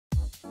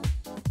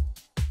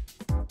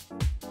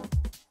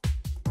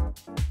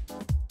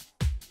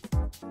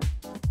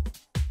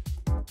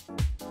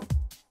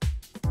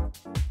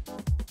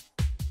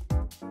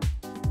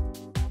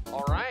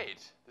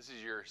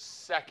your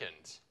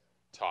second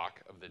talk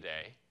of the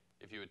day,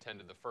 if you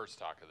attended the first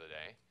talk of the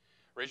day.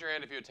 Raise your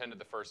hand if you attended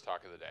the first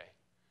talk of the day.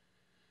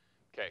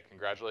 Okay,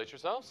 congratulate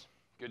yourselves.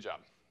 Good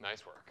job.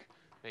 Nice work.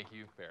 Thank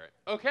you, Barrett.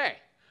 Okay.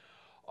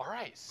 All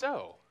right,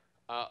 so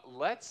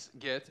let's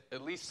get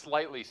at least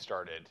slightly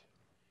started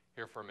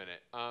here for a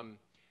minute.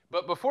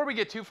 But before we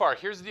get too far,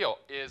 here's the deal,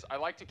 is I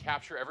like to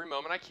capture every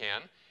moment I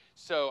can.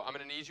 So I'm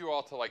going to need you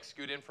all to like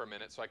scoot in for a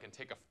minute so I can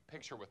take a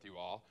picture with you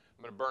all.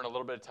 I'm going to burn a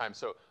little bit of time.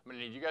 So I'm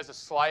going to need you guys to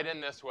slide in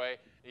this way.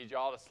 I need you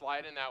all to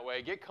slide in that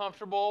way. Get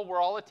comfortable.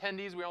 We're all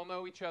attendees. We all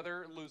know each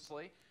other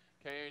loosely.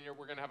 Okay, and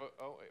we're going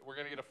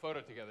to get a photo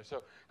together.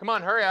 So come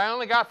on, hurry. I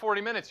only got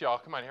 40 minutes, y'all.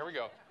 Come on, here we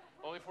go.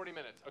 Only 40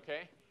 minutes,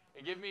 okay?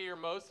 And give me your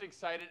most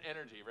excited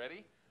energy.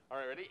 Ready? All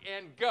right, ready?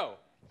 And go.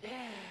 Yeah.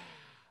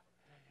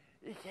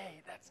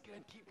 Okay, that's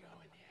good. Keep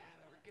going. Yeah,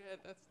 we're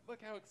good. Look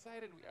how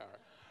excited we are.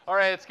 All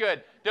right, it's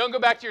good. Don't go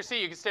back to your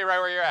seat. You can stay right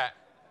where you're at.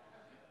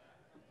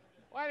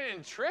 Well, I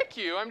didn't trick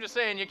you. I'm just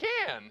saying you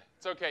can.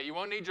 It's okay. You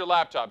won't need your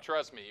laptop.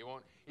 Trust me. You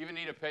won't even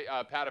need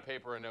a pad of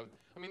paper and note.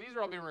 I mean, these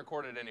are all being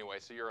recorded anyway,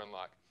 so you're in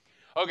luck.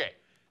 Okay,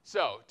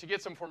 so to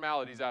get some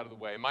formalities out of the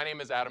way, my name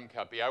is Adam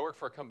Cuppy. I work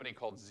for a company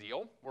called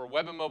Zeal. We're a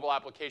web and mobile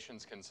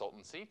applications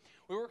consultancy.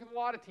 We work with a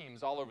lot of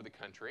teams all over the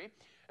country,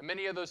 and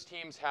many of those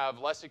teams have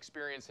less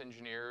experienced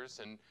engineers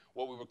and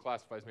what we would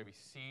classify as maybe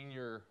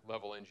senior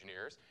level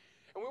engineers.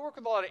 And we work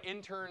with a lot of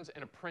interns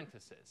and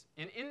apprentices.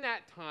 And in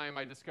that time,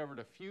 I discovered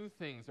a few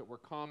things that were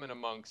common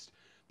amongst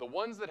the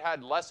ones that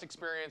had less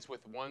experience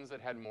with ones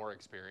that had more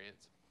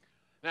experience.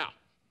 Now,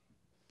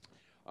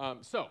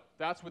 so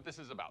that's what this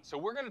is about. So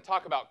we're going to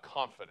talk about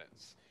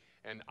confidence.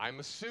 And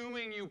I'm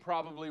assuming you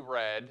probably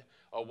read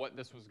what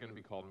this was going to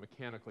be called,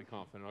 mechanically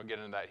confident. I'll get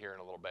into that here in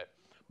a little bit.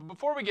 But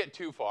before we get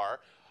too far,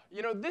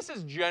 you know, this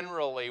is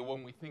generally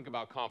when we think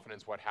about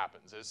confidence, what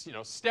happens is, you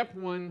know, step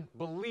one,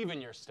 believe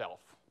in yourself,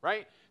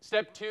 right?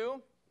 Step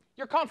two,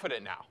 you're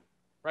confident now,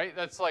 right?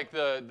 That's like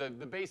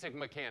the basic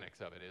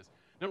mechanics of it is.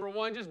 Number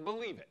one, just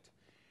believe it.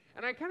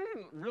 And I kind of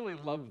didn't really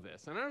love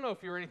this. And I don't know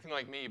if you're anything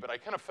like me, but I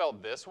kind of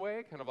felt this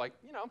way, kind of like,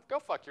 you know, go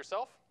fuck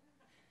yourself.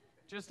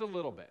 Just a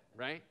little bit,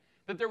 right?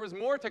 That there was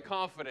more to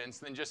confidence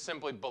than just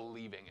simply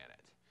believing in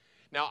it.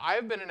 Now,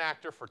 I've been an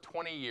actor for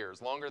 20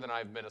 years, longer than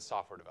I've been a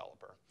software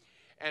developer.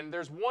 And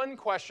there's one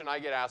question I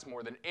get asked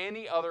more than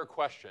any other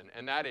question,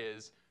 and that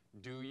is,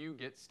 do you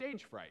get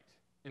stage fright?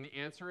 And the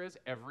answer is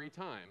every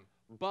time,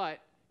 but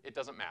it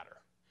doesn't matter.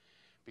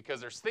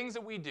 Because there's things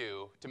that we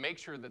do to make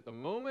sure that the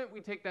moment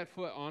we take that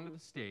foot onto the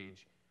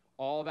stage,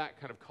 all that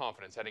kind of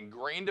confidence, that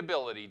ingrained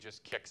ability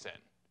just kicks in.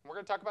 And we're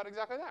going to talk about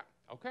exactly that.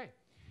 Okay.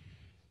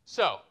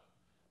 So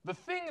the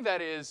thing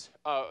that is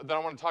that I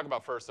want to talk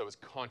about first, though, is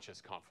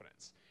conscious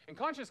confidence. And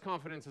conscious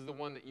confidence is the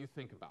one that you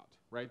think about,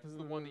 right? This is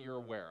the one that you're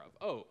aware of.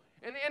 Oh,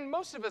 and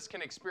most of us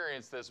can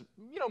experience this,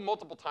 you know,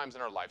 multiple times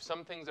in our life.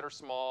 Some things that are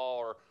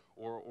small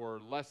or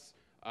less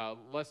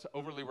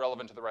overly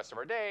relevant to the rest of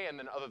our day, and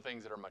then other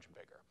things that are much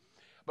bigger.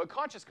 But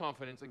conscious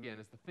confidence, again,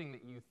 is the thing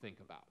that you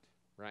think about,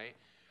 right?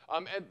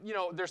 And, you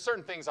know, there's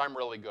certain things I'm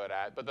really good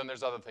at, but then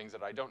there's other things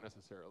that I don't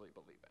necessarily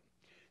believe in.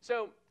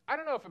 So I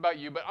don't know if about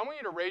you, but I want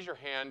you to raise your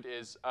hand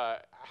is,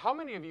 how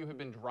many of you have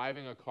been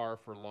driving a car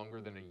for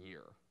longer than a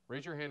year?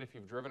 Raise your hand if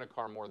you've driven a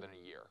car more than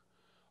a year.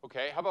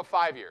 Okay, how about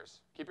 5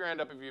 years? Keep your hand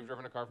up if you've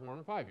driven a car for more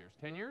than 5 years.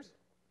 10 years?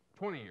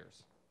 20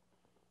 years?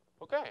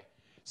 Okay.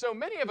 So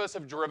many of us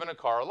have driven a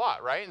car a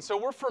lot, right? And so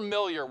we're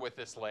familiar with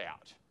this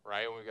layout,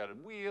 right? We've got a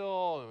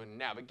wheel and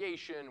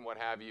navigation, what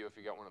have you, if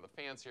you got one of the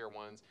fancier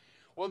ones.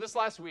 Well, this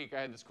last week,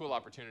 I had this cool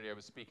opportunity. I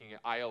was speaking at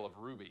Isle of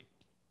Ruby.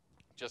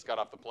 Just got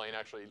off the plane,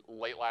 actually,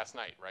 late last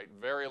night, right?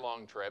 Very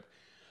long trip,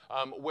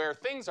 where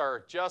things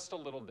are just a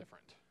little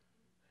different,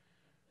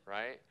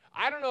 right?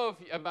 I don't know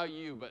about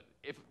you, but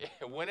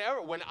when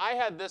I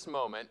had this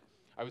moment,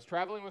 I was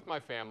traveling with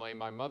my family.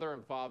 My mother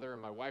and father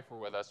and my wife were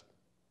with us.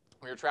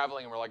 We were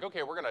traveling, and we're like,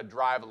 okay, we're going to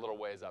drive a little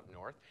ways up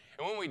north.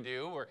 And when we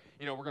do, we're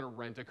going to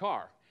rent a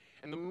car.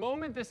 And the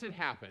moment this had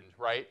happened,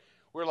 right,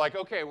 we're like,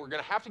 okay, we're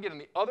going to have to get on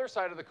the other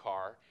side of the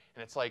car.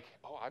 And it's like,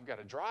 oh, I've got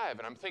to drive.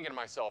 And I'm thinking to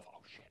myself,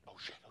 oh, shit, oh,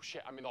 shit, oh,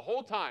 shit. I mean, the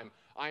whole time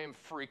I am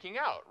freaking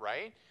out,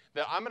 right,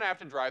 that I'm going to have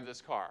to drive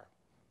this car.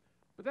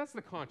 But that's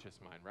the conscious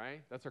mind,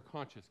 right? That's our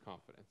conscious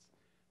confidence.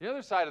 The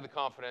other side of the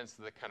confidence,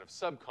 the kind of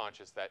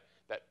subconscious, that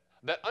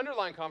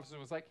underlying confidence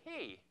was like,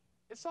 hey,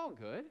 it's all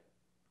good.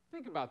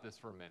 Think about this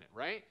for a minute,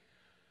 right?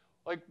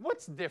 Like,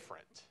 what's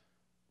different?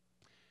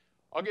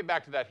 I'll get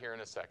back to that here in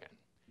a second.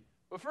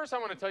 But first, I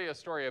want to tell you a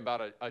story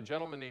about a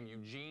gentleman named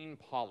Eugene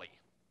Pauly.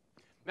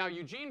 Now,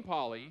 Eugene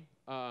Pauly,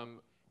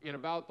 in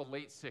about the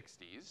late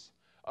 60s,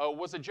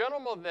 was a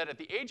gentleman that at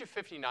the age of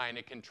 59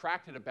 had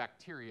contracted a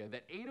bacteria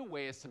that ate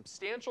away a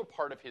substantial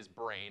part of his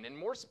brain, and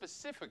more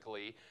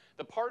specifically,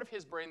 the part of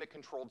his brain that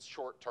controlled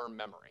short-term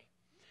memory.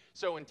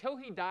 So until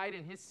he died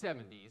in his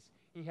 70s,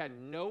 he had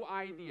no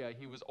idea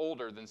he was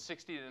older than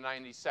 60 to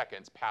 90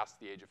 seconds past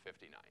the age of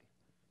 59.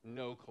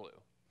 No clue.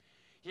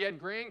 He had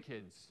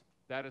grandkids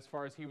that, as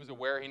far as he was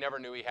aware, he never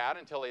knew he had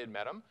until he had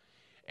met them.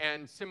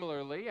 And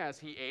similarly, as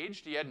he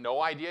aged, he had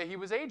no idea he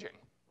was aging.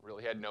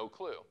 Really had no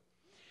clue.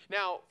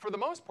 Now, for the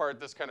most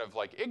part, this kind of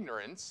like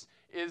ignorance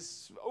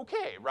is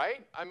okay,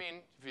 right? I mean,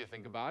 if you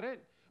think about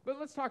it. But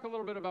let's talk a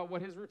little bit about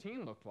what his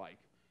routine looked like.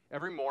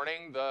 Every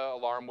morning, the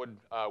alarm would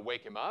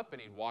wake him up,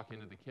 and he'd walk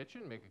into the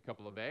kitchen, make a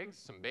couple of eggs,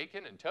 some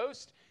bacon, and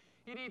toast.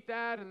 He'd eat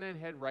that, and then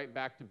head right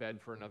back to bed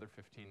for another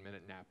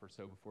 15-minute nap or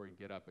so before he'd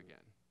get up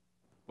again.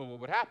 But what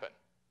would happen?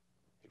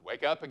 He'd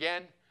wake up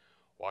again,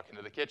 walk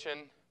into the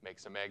kitchen, make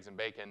some eggs and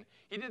bacon.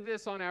 He did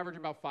this on average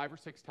about 5 or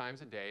 6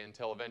 times a day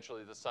until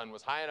eventually the sun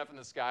was high enough in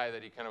the sky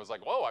that he kind of was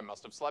like, whoa, I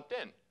must have slept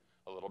in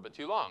a little bit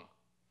too long.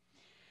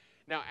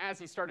 Now, as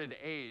he started to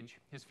age,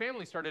 his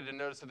family started to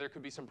notice that there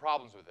could be some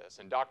problems with this.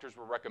 And doctors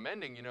were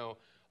recommending,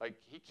 like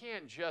he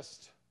can't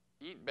just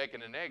eat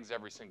bacon and eggs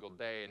every single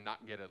day and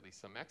not get at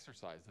least some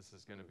exercise. This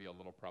is going to be a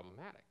little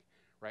problematic,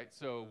 right?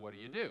 So what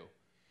do?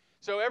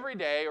 So every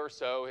day or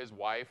so, his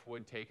wife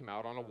would take him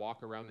out on a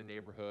walk around the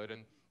neighborhood,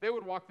 and they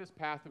would walk this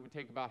path that would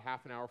take about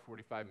half an hour,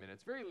 45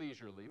 minutes, very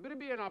leisurely, but it'd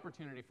be an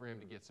opportunity for him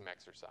to get some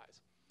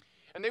exercise.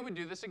 And they would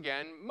do this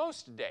again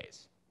most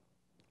days.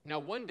 Now,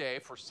 one day,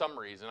 for some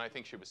reason, I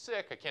think she was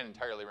sick. I can't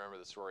entirely remember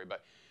the story,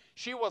 but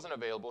she wasn't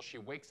available. She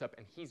wakes up,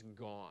 and he's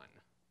gone.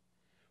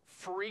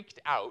 Freaked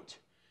out,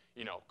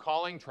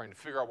 calling, trying to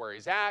figure out where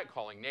he's at,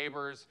 calling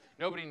neighbors.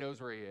 Nobody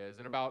knows where he is.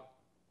 And about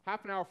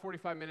half an hour,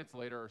 45 minutes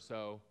later or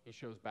so, he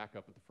shows back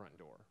up at the front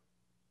door.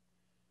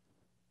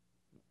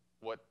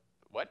 What?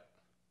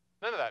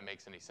 None of that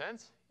makes any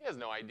sense. He has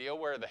no idea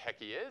where the heck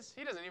he is.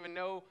 He doesn't even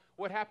know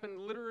what happened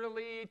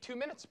literally 2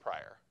 minutes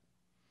prior.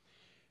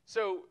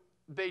 So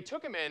they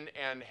took him in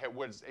and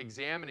was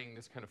examining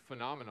this kind of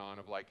phenomenon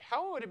of like,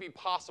 how would it be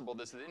possible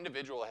this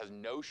individual has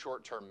no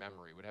short-term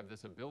memory, would have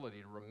this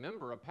ability to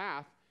remember a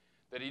path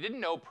that he didn't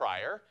know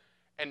prior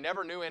and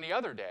never knew any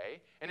other day?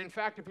 And in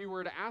fact, if you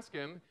were to ask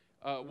him,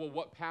 well,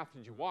 what path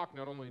did you walk?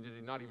 Not only did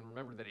he not even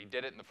remember that he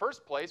did it in the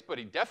first place, but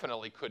he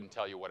definitely couldn't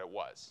tell you what it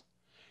was.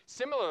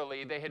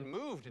 Similarly, they had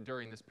moved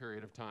during this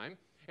period of time,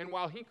 and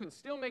while he could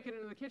still make it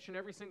into the kitchen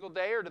every single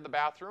day or to the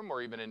bathroom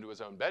or even into his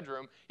own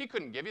bedroom, he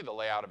couldn't give you the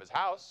layout of his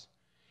house.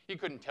 He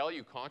couldn't tell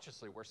you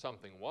consciously where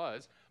something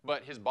was,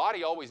 but his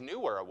body always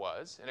knew where it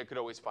was, and it could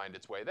always find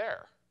its way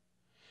there.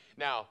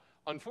 Now,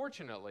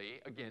 unfortunately,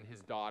 again,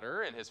 his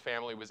daughter and his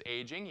family was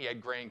aging. He had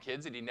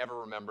grandkids that he never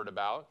remembered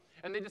about.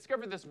 And they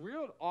discovered this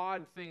real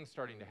odd thing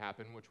starting to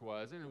happen, which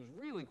was, and it was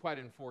really quite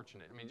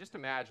unfortunate. I mean, just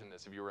imagine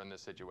this if you were in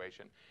this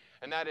situation.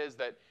 And that is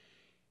that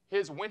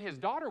when his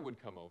daughter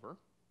would come over,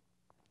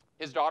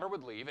 his daughter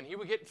would leave, and he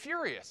would get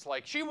furious.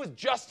 Like, she was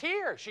just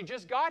here. She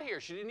just got here.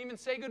 She didn't even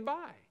say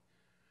goodbye.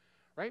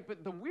 Right?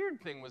 But the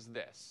weird thing was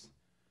this,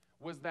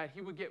 was that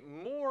he would get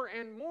more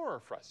and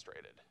more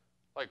frustrated.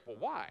 Like, well,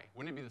 why?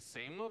 Wouldn't it be the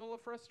same level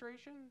of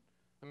frustration?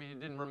 I mean, he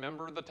didn't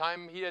remember the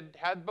time he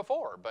had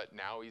before, but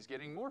now he's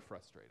getting more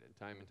frustrated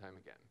time and time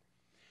again.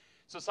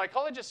 So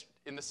psychologists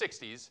in the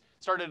 60s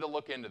started to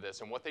look into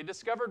this, and what they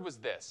discovered was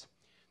this,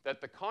 that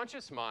the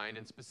conscious mind,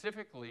 and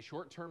specifically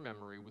short-term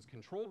memory, was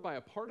controlled by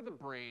a part of the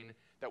brain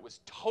that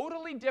was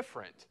totally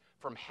different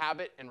from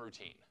habit and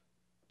routine.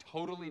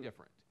 Totally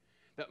different.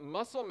 That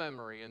muscle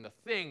memory and the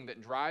thing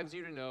that drives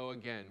you to know,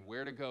 again,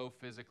 where to go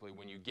physically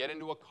when you get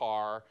into a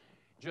car,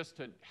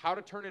 how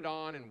to turn it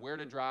on and where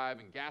to drive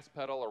and gas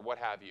pedal or what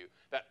have you,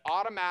 that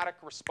automatic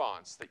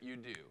response that you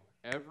do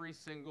every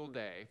single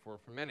day, for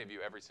many of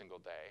you every single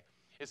day,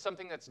 is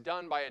something that's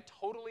done by a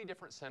totally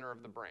different center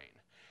of the brain.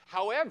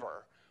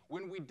 However,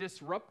 when we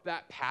disrupt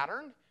that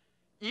pattern,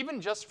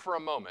 even just for a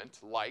moment,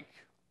 like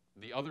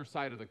the other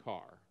side of the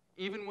car,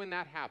 even when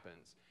that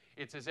happens,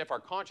 it's as if our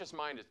conscious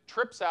mind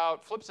trips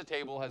out, flips a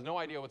table, has no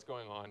idea what's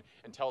going on,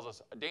 and tells us,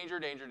 danger,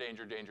 danger,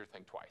 danger, danger,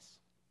 think twice,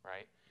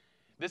 right?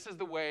 This is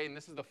the way, and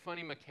this is the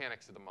funny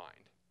mechanics of the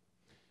mind.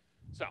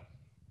 So,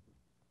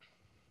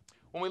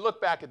 when we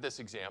look back at this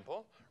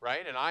example,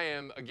 right, and I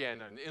am,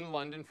 again, in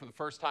London for the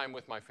first time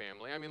with my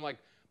family. I mean, like,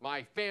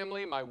 my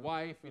family, my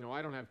wife,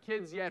 I don't have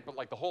kids yet, but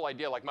like the whole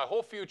idea, like my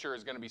whole future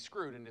is going to be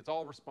screwed, and it's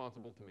all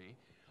responsible to me.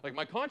 Like,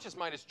 my conscious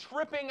mind is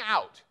tripping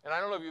out, and I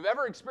don't know if you've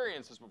ever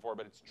experienced this before,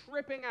 but it's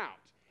tripping out.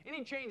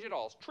 Any change at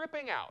all is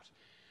tripping out.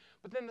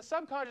 But then the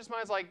subconscious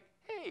mind's like,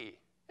 hey,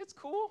 it's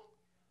cool.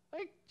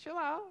 Like, chill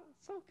out.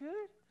 It's all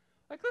good.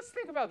 Like, let's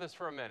think about this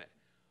for a minute.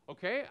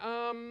 Okay,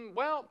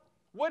 well,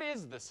 what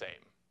is the same?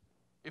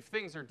 If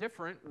things are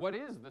different, what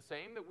is the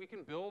same that we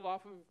can build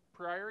off of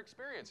prior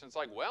experience? And it's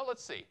like, well,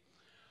 let's see.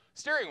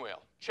 Steering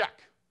wheel,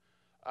 check.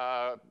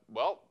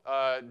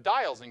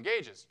 Dials and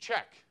gauges,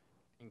 check.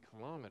 In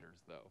kilometers,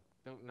 though.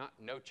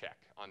 No check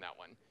on that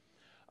one.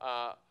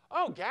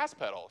 Gas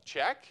pedal,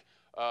 check.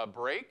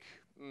 Brake,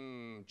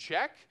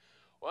 check.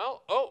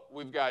 Well,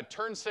 we've got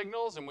turn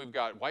signals, and we've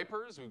got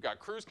wipers, we've got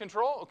cruise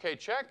control. Okay,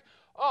 check.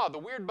 Oh, the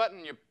weird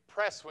button you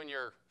press when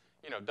you're,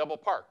 double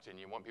parked, and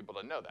you want people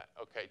to know that.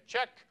 Okay,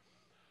 check.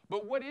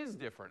 But what is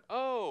different?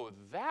 Oh,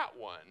 that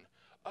one.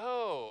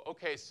 Oh,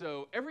 okay,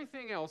 so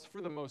everything else,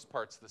 for the most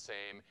part's the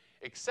same,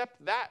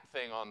 except that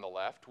thing on the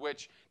left,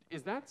 which,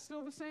 is that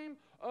still the same?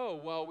 Oh,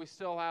 well, we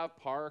still have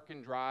park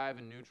and drive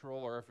and neutral,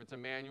 or if it's a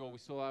manual, we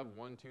still have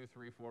 1, 2,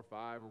 3, 4,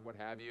 5, or what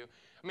have you.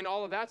 I mean,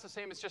 all of that's the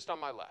same, it's just on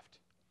my left.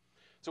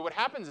 So what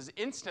happens is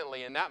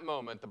instantly in that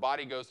moment, the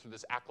body goes through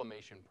this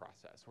acclimation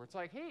process where it's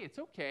like, hey, it's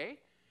okay.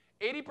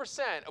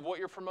 80% of what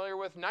you're familiar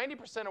with,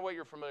 90% of what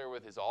you're familiar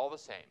with is all the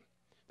same.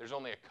 There's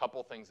only a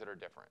couple things that are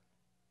different.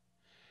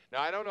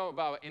 Now, I don't know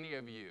about any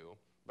of you,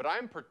 but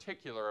I'm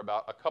particular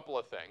about a couple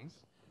of things,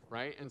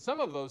 right? And some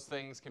of those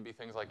things can be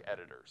things like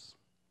editors,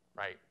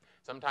 right?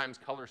 Sometimes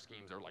color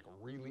schemes are like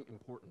really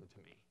important to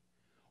me,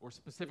 or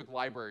specific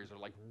libraries are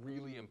like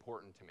really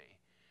important to me.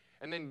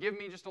 And then give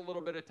me just a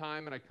little bit of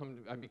time and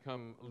I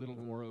become a little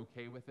more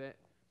okay with it.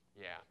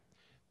 Yeah,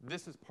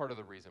 this is part of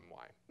the reason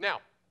why.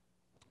 Now,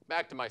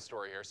 back to my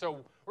story here.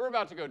 So we're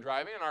about to go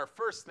driving, and our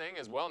first thing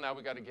is, well, now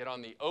we got to get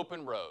on the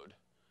open road.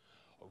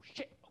 Oh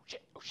shit, oh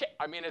shit, oh shit.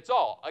 I mean, it's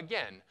all,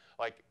 again,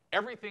 like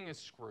everything is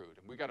screwed.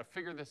 We got to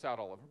figure this out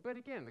all over. But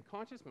again, the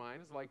conscious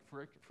mind is like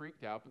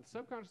freaked out, but the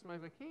subconscious mind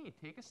is like, hey,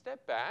 take a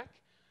step back.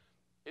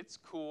 It's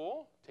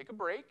cool. Take a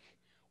break.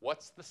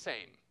 What's the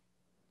same?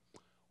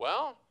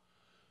 Well,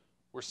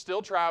 we're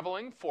still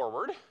traveling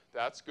forward.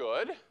 That's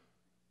good.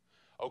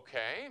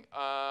 Okay,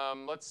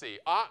 let's see.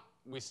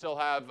 We still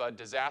have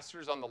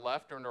disasters on the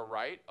left or on the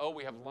right. Oh,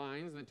 we have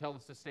lines that tell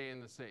us to stay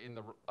in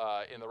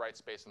the right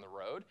space on the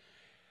road.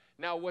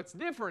 Now, what's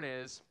different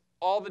is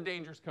all the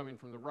danger's coming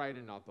from the right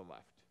and not the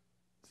left.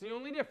 It's the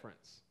only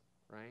difference,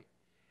 right?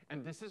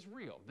 And this is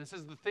real. This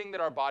is the thing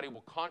that our body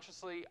will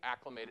consciously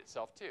acclimate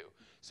itself to.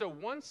 So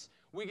once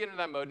we get into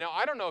that mode, now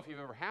I don't know if you've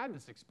ever had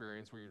this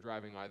experience where you're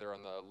driving either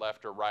on the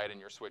left or right and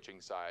you're switching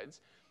sides,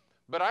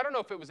 but I don't know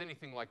if it was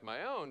anything like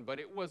my own,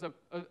 but it was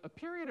a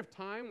period of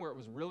time where it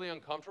was really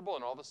uncomfortable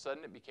and all of a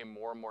sudden it became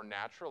more and more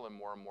natural and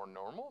more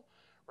normal,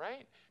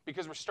 right?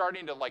 Because we're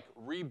starting to like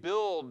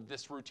rebuild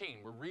this routine.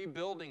 We're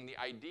rebuilding the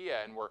idea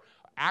and we're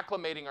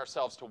acclimating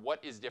ourselves to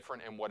what is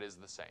different and what is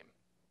the same.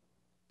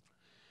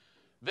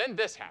 Then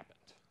this happened,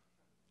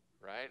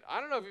 right?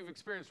 I don't know if you've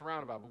experienced a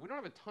roundabout, but we don't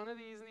have a ton of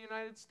these in the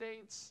United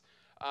States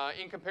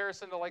in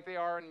comparison to like they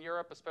are in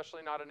Europe,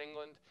 especially not in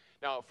England.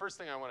 Now, first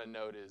thing I want to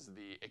note is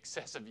the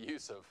excessive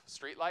use of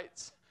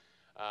streetlights.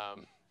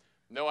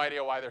 No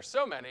idea why there's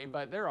so many,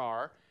 but there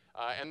are.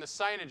 And the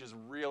signage is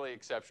really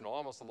exceptional,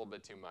 almost a little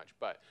bit too much.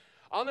 But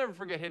I'll never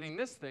forget hitting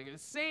this thing. And the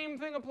same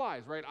thing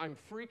applies, right? I'm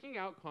freaking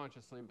out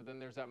consciously, but then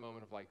there's that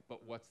moment of like,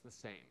 but what's the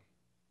same?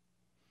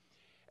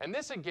 And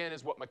this, again,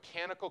 is what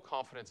mechanical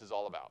confidence is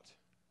all about,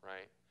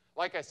 right?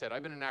 Like I said,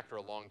 I've been an actor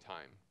a long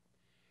time.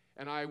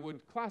 And I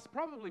would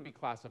probably be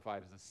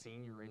classified as a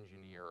senior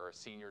engineer or a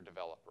senior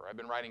developer. I've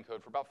been writing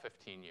code for about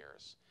 15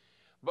 years.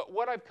 But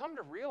what I've come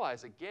to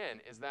realize,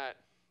 again, is that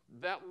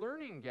that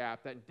learning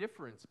gap, that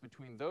difference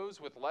between those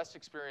with less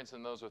experience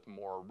and those with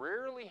more,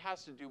 rarely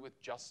has to do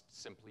with just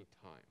simply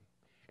time.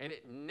 And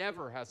it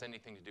never has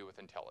anything to do with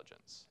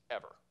intelligence,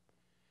 ever.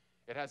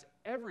 It has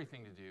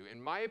everything to do, in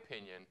my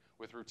opinion,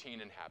 with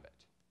routine and habit.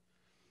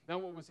 Now,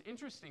 what was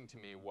interesting to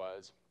me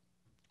was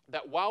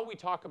that while we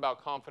talk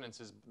about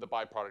confidence as the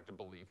byproduct of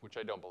belief, which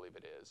I don't believe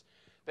it is,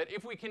 that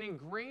if we can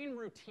ingrain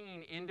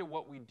routine into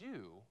what we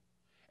do,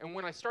 and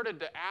when I started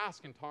to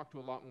ask and talk to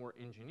a lot more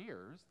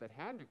engineers that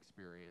had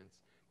experience,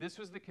 this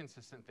was the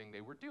consistent thing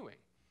they were doing,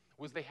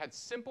 was they had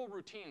simple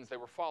routines they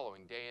were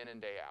following day in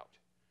and day out,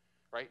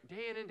 right?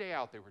 Day in and day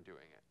out they were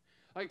doing it.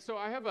 Like, so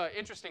I have an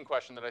interesting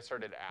question that I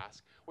started to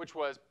ask, which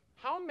was,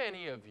 how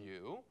many of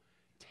you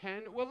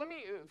well, let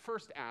me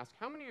first ask,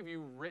 how many of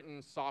you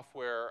written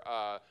software,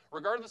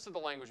 regardless of the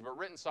language, but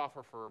written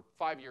software for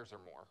 5 years or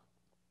more?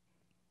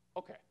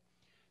 Okay.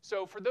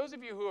 So for those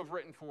of you who have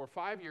written for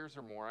 5 years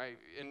or more,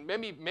 and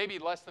maybe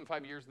less than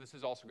 5 years, this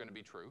is also going to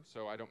be true,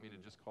 so I don't mean to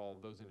just call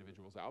those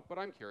individuals out, but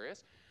I'm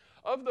curious.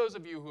 Of those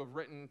of you who have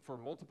written for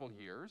multiple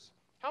years,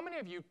 how many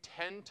of you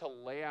tend to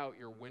lay out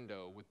your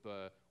window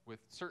with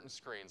certain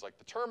screens, like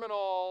the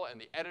terminal and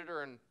the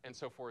editor and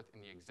so forth,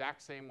 in the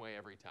exact same way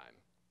every time?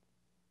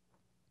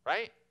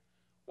 Right?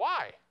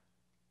 Why?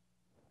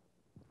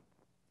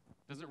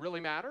 Does it really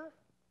matter?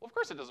 Well, of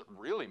course it doesn't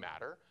really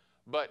matter,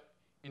 but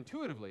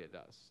intuitively it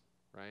does,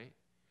 right?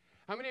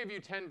 How many of you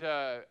tend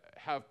to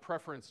have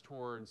preference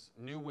towards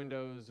new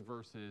windows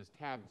versus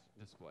tabbed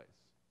displays,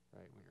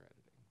 right, when you're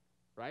editing,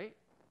 right?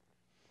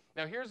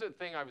 Now, here's the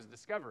thing I was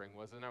discovering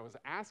was, and I was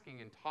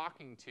asking and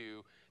talking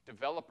to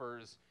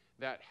developers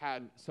that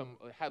had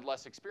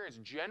less experience.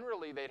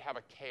 Generally, they'd have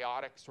a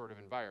chaotic sort of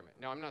environment.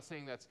 Now, I'm not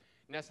saying that's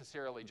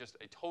necessarily just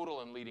a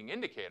total and leading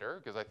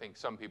indicator, because I think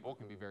some people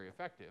can be very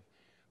effective.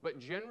 But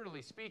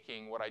generally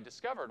speaking, what I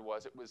discovered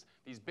was it was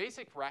these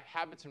basic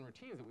habits and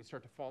routines that we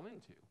start to fall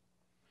into.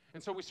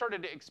 And so we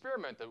started to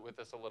experiment with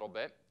this a little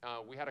bit.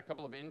 We had a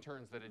couple of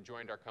interns that had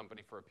joined our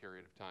company for a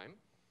period of time.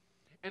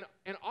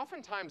 And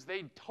oftentimes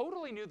they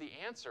totally knew the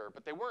answer,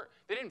 but they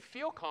didn't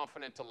feel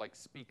confident to like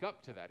speak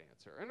up to that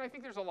answer. And I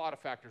think there's a lot of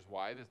factors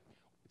why.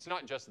 It's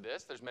not just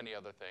this, there's many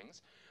other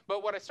things.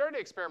 But what I started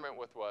to experiment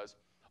with was,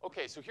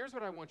 okay, so here's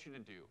what I want you to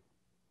do.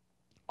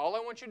 All I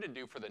want you to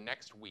do for the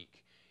next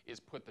week is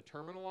put the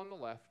terminal on the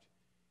left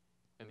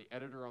and the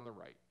editor on the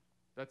right.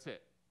 That's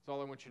it. That's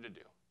all I want you to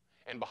do.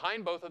 And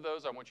behind both of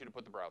those, I want you to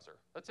put the browser.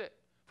 That's it.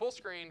 Full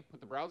screen, put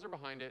the browser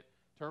behind it,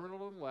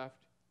 terminal to the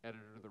left,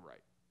 editor to the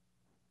right.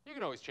 You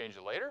can always change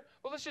it later.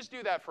 But let's just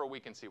do that for a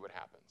week and see what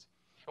happens.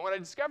 And what I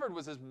discovered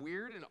was this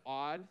weird and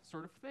odd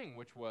sort of thing,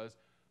 which was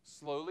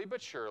slowly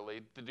but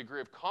surely the degree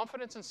of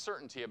confidence and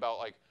certainty about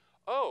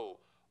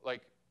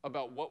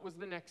about what was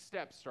the next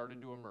step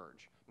started to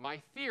emerge.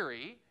 My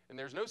theory, and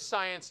there's no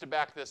science to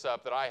back this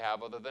up that I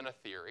have other than a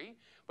theory,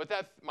 but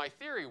my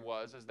theory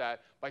is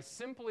that by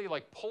simply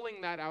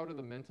pulling that out of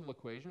the mental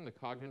equation, the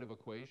cognitive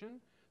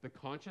equation, the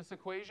conscious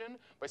equation,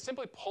 by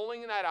simply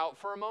pulling that out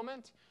for a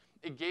moment,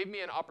 it gave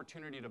me an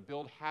opportunity to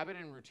build habit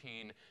and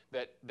routine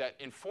that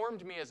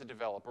informed me as a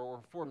developer, or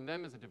informed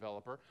them as a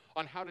developer,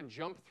 on how to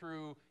jump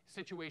through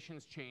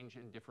situations, change,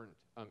 and different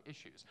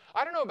issues.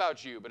 I don't know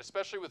about you, but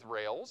especially with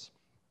Rails,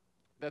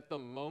 that the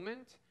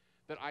moment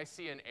that I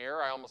see an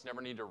error, I almost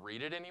never need to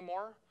read it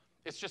anymore.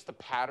 It's just the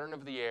pattern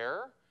of the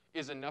error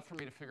is enough for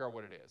me to figure out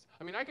what it is.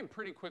 I mean, I can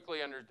pretty quickly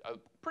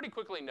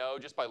know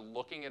just by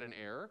looking at an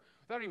error,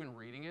 without even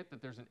reading it,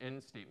 that there's an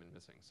end statement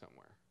missing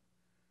somewhere,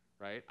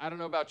 right? I don't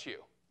know about you.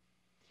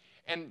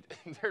 And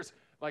there's,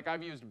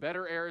 I've used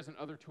better errors and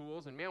other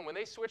tools, and man, when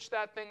they switch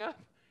that thing up,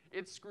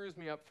 it screws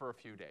me up for a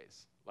few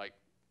days,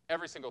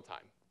 every single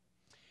time.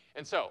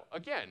 And so,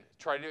 again,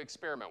 try to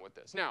experiment with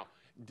this. Now,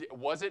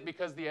 was it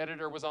because the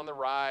editor was on the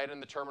right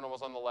and the terminal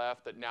was on the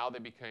left that now they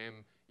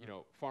became,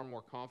 far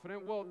more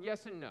confident? Well,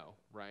 yes and no,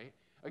 right?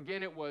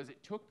 Again, it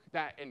took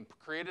that and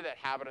created that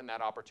habit and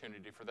that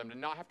opportunity for them to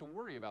not have to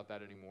worry about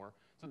that anymore,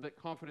 so that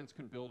confidence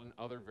could build in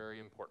other very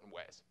important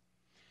ways.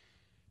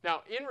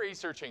 Now, in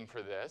researching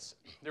for this,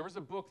 there was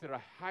a book that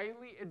I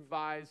highly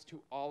advise to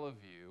all of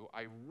you.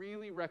 I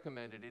really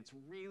recommend it. It's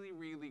really,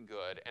 really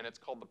good, and it's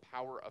called The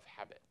Power of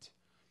Habit.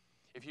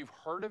 If you've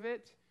heard of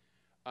it,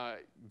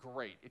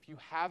 great. If you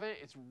haven't,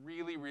 it's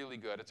really, really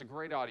good. It's a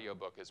great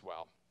audiobook as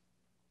well.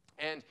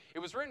 And it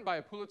was written by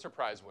a Pulitzer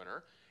Prize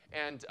winner,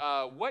 and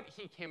what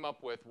he came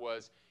up with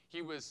was,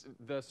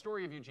 the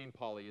story of Eugene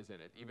Pauly is in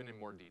it, even in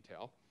more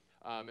detail,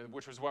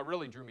 which was what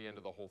really drew me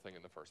into the whole thing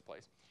in the first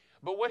place.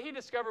 But what he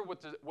discovered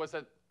was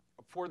that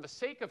for the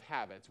sake of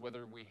habits,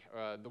 whether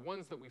the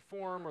ones that we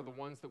form or the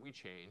ones that we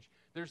change,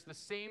 there's the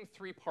same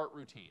three-part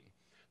routine.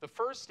 The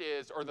first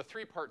is, or the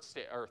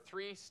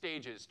three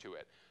stages to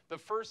it. The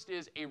first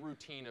is a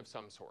routine of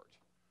some sort,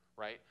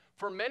 right?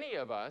 For many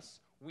of us,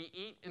 we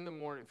eat in the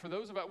morning. For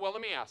those of us, well, let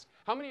me ask,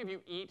 how many of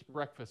you eat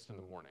breakfast in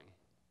the morning?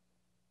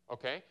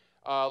 Okay.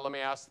 Let me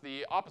ask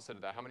the opposite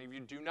of that. How many of you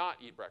do not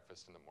eat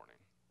breakfast in the morning?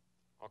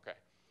 Okay.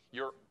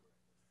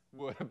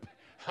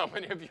 How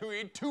many of you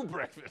eat 2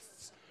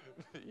 breakfasts?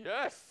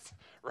 Yes,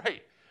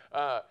 right.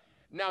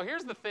 Now,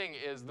 here's the thing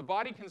is the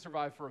body can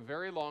survive for a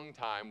very long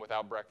time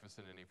without breakfast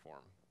in any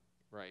form,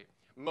 right?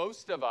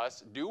 Most of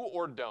us do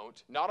or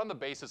don't, not on the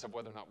basis of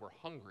whether or not we're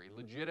hungry.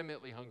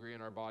 Legitimately hungry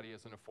in our body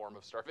isn't a form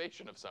of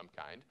starvation of some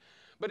kind,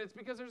 but it's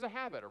because there's a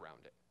habit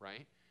around it,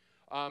 right?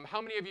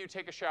 How many of you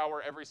take a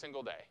shower every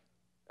single day?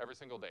 Every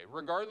single day,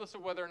 regardless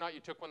of whether or not you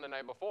took one the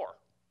night before,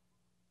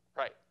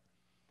 right?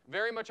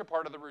 Very much a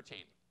part of the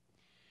routine.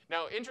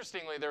 Now,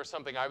 interestingly, there's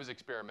something I was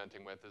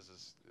experimenting with.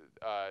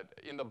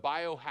 In the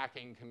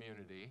biohacking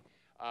community,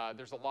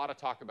 there's a lot of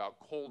talk about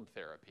cold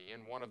therapy,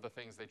 and one of the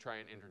things they try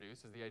and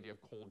introduce is the idea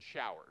of cold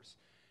showers.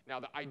 Now,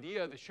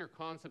 the sheer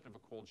concept of a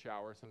cold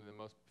shower is something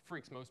that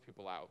freaks most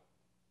people out.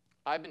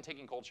 I've been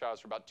taking cold showers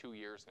for about 2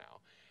 years now,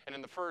 and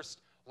in the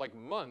first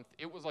month,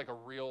 it was like a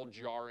real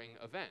jarring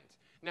event.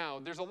 Now,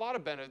 there's a lot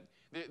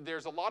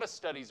of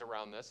studies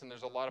around this, and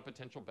there's a lot of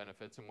potential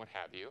benefits and what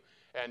have you.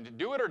 And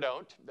do it or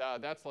don't,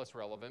 that's less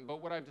relevant.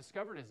 But what I've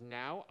discovered is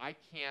now I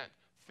can't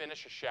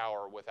finish a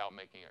shower without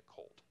making it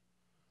cold,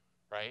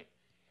 right?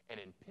 And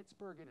in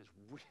Pittsburgh, it is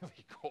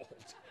really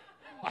cold,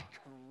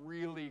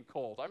 really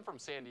cold. I'm from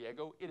San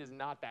Diego. It is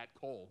not that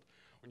cold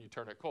when you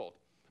turn it cold.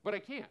 But I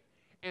can't.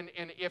 And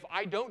if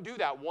I don't do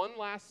that one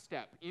last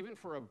step, even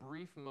for a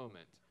brief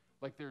moment,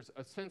 there's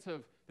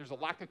a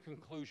lack of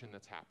conclusion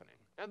that's happening.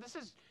 Now, this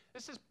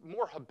is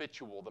more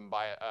habitual than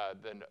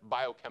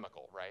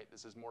biochemical, right?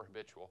 This is more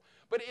habitual.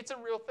 But it's a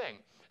real thing.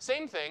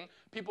 Same thing,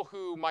 people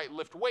who might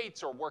lift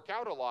weights or work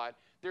out a lot,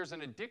 there's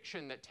an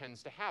addiction that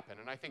tends to happen.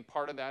 And I think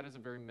part of that is a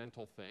very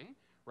mental thing,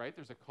 right?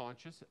 There's a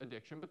conscious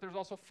addiction, but there's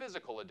also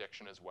physical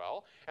addiction as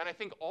well. And I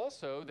think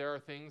also there are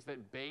things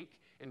that bake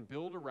and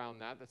build around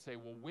that say,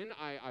 well, when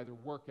I either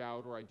work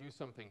out or I do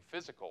something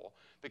physical,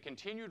 the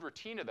continued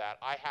routine of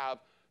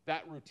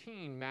that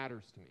routine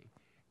matters to me,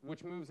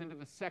 which moves into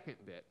the second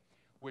bit,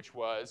 which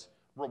was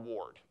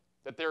reward.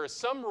 That there is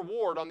some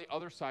reward on the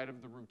other side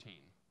of the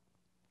routine,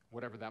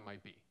 whatever that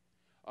might be.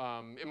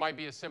 It might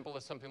be as simple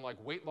as something like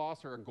weight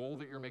loss or a goal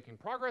that you're making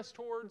progress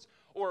towards,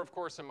 or of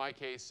course, in my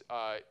case,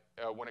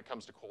 when it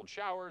comes to cold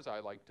showers, I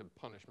like to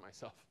punish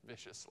myself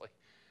viciously.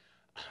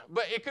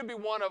 But it could be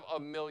one of a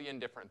million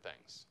different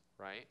things,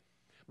 right?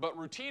 But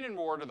routine and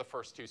reward are the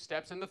first 2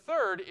 steps, and the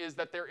third is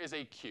that there is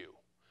a cue.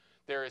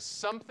 There is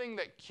something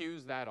that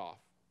cues that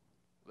off.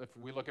 If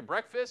we look at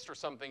breakfast or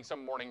some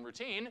morning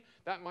routine,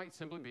 that might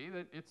simply be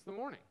that it's the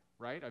morning,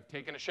 right? I've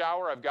taken a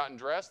shower, I've gotten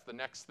dressed. The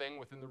next thing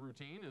within the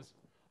routine is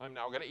I'm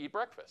now going to eat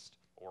breakfast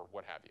or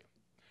what have you.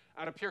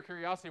 Out of pure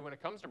curiosity, when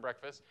it comes to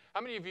breakfast,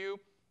 how many of you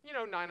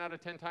 9 out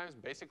of 10 times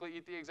basically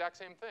eat the exact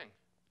same thing.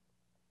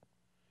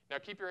 Now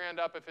keep your hand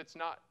up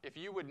if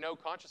you would know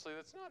consciously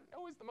that's not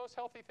always the most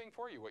healthy thing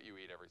for you, what you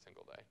eat every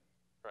single day.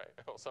 Right?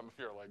 Well, some of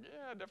you are like,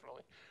 yeah,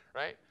 definitely.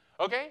 Right?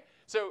 Okay?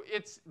 So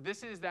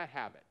this is that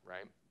habit,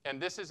 right? And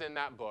this is in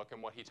that book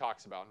and what he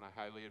talks about, and I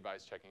highly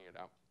advise checking it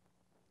out.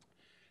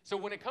 So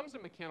when it comes to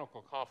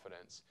mechanical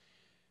confidence,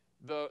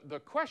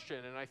 the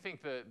question, and I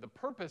think the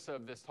purpose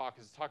of this talk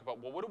is to talk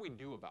about, well, what do we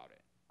do about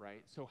it,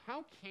 right? So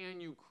how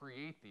can you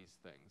create these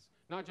things?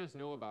 Not just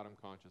know about them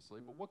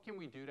consciously, but what can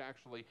we do to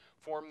actually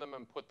form them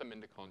and put them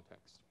into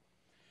context?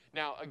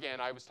 Now,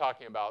 again, I was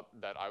talking about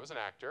that I was an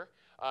actor,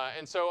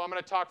 and so I'm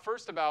going to talk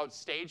first about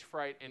stage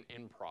fright and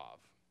improv.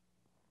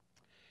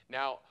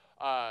 Now,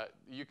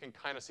 you can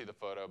kind of see the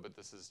photo, but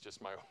this is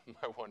just my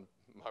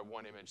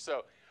one image.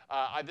 So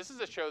this is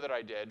a show that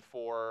I did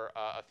for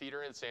a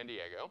theater in San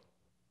Diego.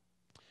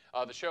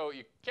 The show,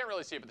 you can't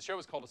really see it, but the show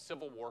was called A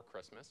Civil War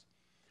Christmas.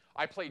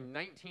 I played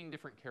 19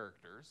 different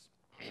characters.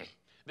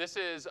 This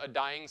is a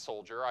dying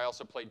soldier. I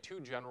also played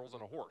 2 generals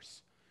and a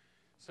horse.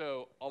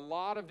 So a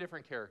lot of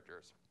different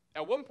characters.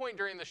 At one point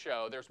during the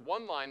show, there's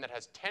one line that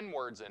has 10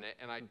 words in it,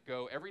 and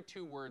every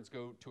 2 words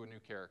go to a new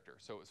character.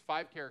 So it was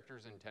 5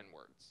 characters and 10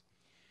 words.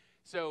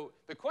 So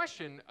the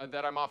question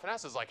that I'm often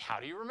asked is like, how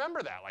do you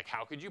remember that? Like,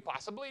 how could you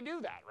possibly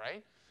do that,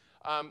 right?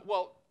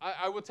 Well,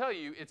 I will tell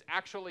you, it's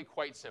actually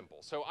quite simple.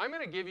 So I'm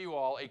going to give you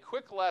all a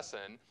quick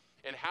lesson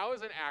in how,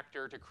 as an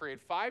actor, to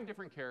create 5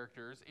 different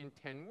characters in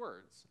 10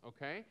 words,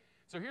 okay?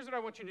 So here's what I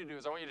want you to do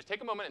is I want you to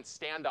take a moment and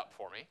stand up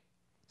for me.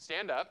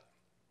 Stand up.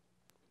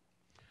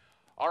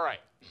 All right.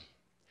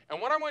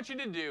 And what I want you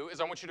to do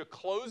is I want you to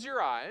close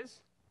your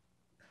eyes,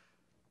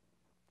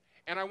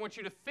 and I want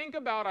you to think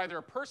about either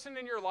a person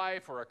in your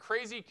life or a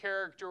crazy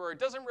character, or it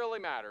doesn't really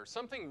matter,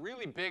 something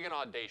really big and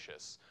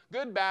audacious,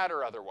 good, bad,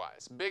 or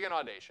otherwise, big and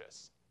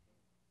audacious.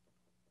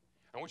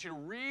 I want you to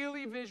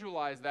really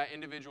visualize that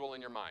individual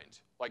in your mind.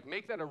 Like,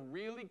 make that a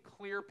really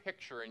clear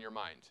picture in your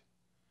mind.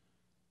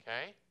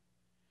 Okay?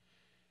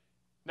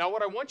 Now,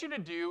 what I want you to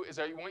do is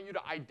I want you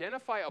to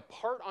identify a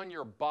part on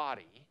your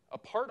body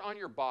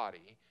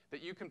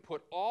that you can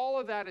put all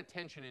of that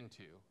attention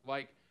into.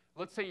 Like,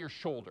 let's say your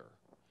shoulder.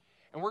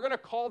 And we're going to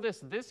call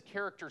this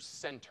character's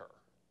center.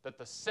 That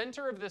the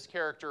center of this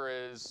character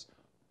is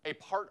a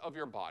part of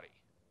your body.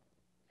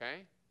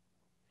 Okay?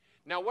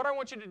 Now, what I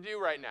want you to do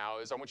right now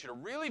is I want you to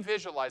really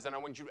visualize and I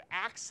want you to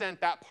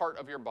accent that part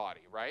of your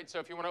body, right? So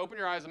if you want to open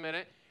your eyes a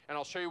minute, and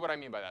I'll show you what I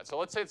mean by that. So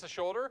let's say it's a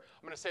shoulder.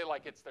 I'm going to say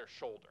like it's their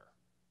shoulder,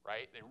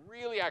 right? They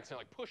really accent,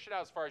 like push it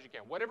out as far as you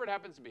can, whatever it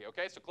happens to be,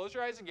 okay? So close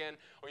your eyes again.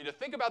 I want you to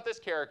think about this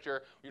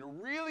character. I want you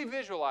to really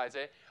visualize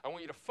it. I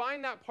want you to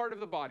find that part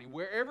of the body,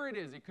 wherever it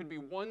is. It could be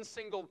one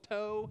single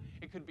toe.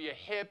 It could be a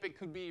hip. It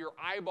could be your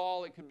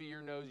eyeball. It could be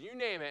your nose. You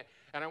name it.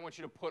 And I want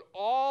you to put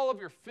all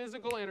of your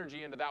physical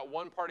energy into that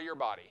one part of your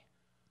body.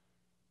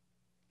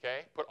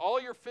 Okay? Put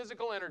all your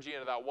physical energy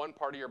into that one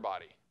part of your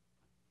body.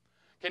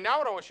 Okay, now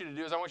what I want you to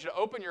do is I want you to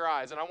open your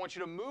eyes, and I want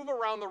you to move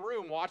around the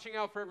room, watching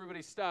out for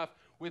everybody's stuff,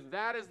 with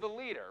that as the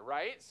leader,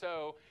 right?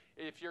 So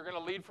if you're going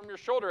to lead from your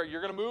shoulder,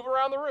 you're going to move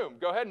around the room.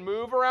 Go ahead and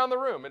move around the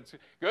room.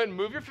 Go ahead and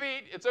move your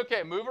feet. It's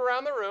okay. Move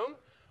around the room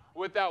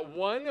with that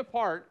one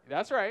part.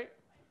 That's right.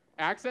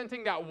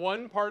 Accenting that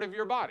one part of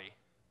your body.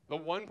 The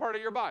one part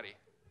of your body.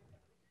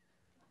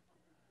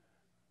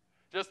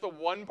 Just the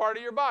one part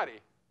of your body.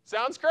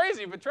 Sounds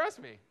crazy, but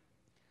trust me.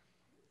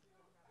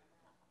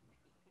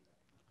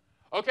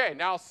 Okay,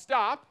 now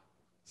stop.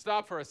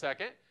 Stop for a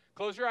second.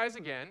 Close your eyes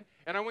again.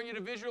 And I want you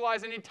to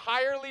visualize an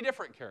entirely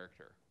different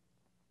character.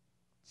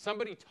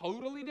 Somebody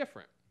totally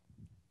different.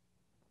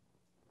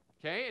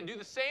 Okay, and do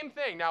the same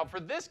thing. Now, for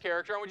this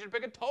character, I want you to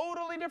pick a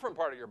totally different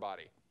part of your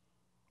body.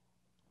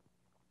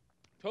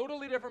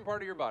 Totally different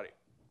part of your body.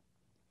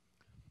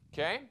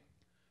 Okay?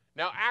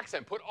 Now,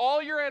 accent. Put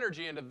all your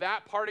energy into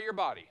that part of your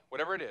body,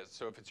 whatever it is.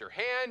 So if it's your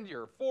hand,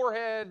 your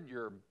forehead,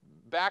 your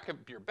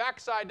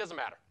backside, doesn't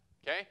matter.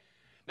 Okay?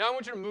 Now I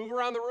want you to move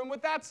around the room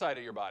with that side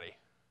of your body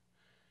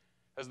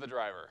as the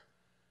driver.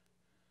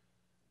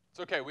 It's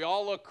okay. We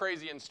all look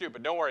crazy and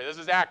stupid. Don't worry. This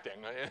is acting.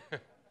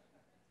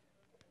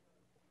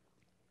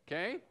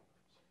 Okay?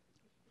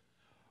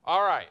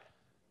 All right.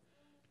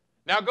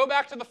 Now go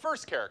back to the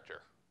first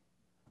character.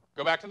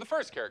 Go back to the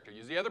first character.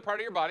 Use the other part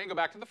of your body and go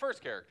back to the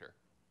first character.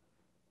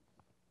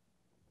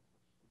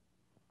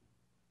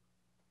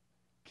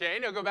 Okay,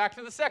 now go back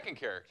to the second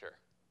character.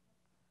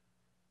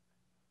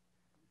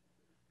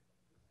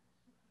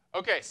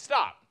 Okay,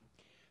 stop.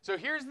 So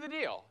here's the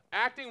deal.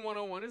 Acting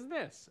 101 is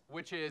this,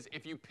 which is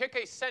if you pick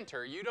a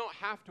center, you don't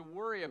have to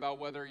worry about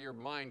whether your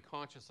mind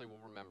consciously will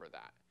remember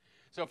that.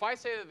 So if I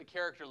say that the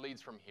character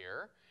leads from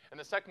here and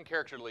the second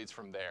character leads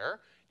from there,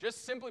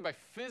 just simply by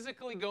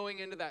physically going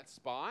into that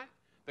spot,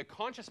 the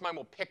conscious mind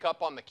will pick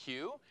up on the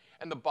cue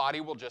and the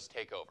body will just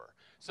take over.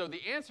 So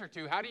the answer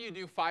to how do you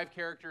do 5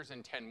 characters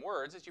in 10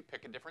 words is you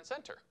pick a different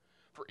center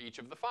for each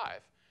of the 5.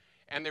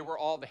 And they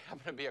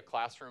happened to be a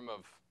classroom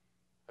of,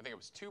 I think it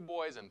was 2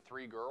 boys and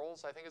 3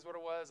 girls, I think is what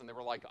it was. And they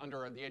were like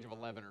under the age of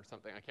 11 or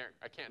something. I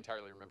can't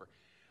entirely remember.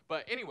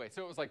 But anyway,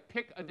 so it was like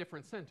pick a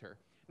different center.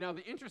 Now,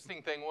 the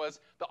interesting thing was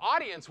the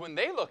audience, when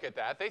they look at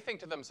that, they think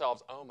to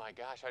themselves, oh my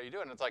gosh, how do you do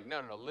it? And it's like,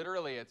 no, no, no.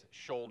 Literally, it's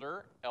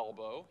shoulder,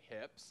 elbow,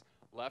 hips,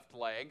 left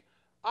leg,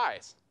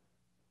 eyes.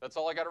 That's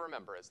all I got to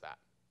remember is that.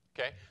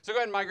 Okay? So go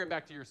ahead and migrate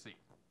back to your seat.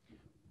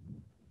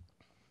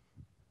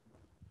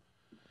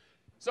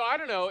 So I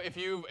don't know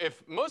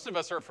if most of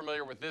us are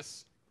familiar with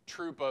this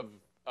troupe of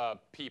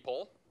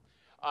people.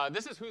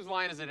 This is Whose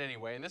Line Is It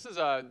Anyway? And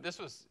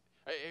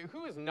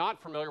who is not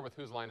familiar with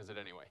Whose Line Is It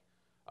Anyway?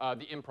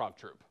 The improv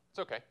troupe. It's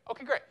okay.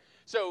 Okay, great.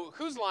 So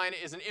Whose Line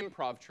is an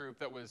improv troupe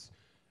that was,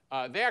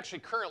 they actually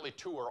currently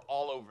tour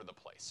all over the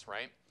place,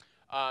 right?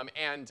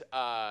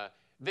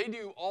 They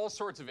do all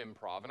sorts of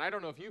improv. And I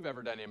don't know if you've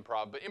ever done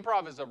improv, but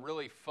improv is a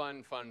really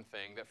fun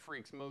thing that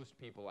freaks most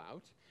people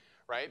out,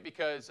 right?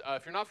 Because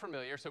if you're not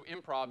familiar, so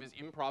improv is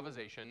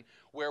improvisation,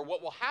 where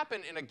what will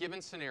happen in a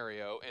given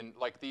scenario, and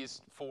like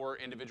these 4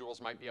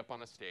 individuals might be up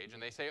on a stage,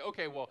 and they say,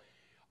 okay, well,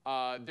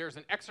 there's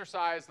an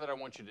exercise that I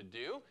want you to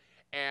do.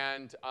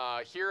 And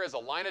here is a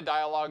line of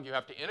dialogue you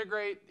have to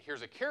integrate.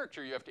 Here's a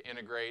character you have to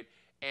integrate.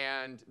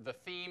 And the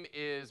theme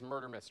is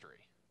murder mystery.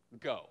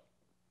 Go.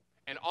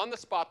 And on the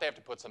spot, they have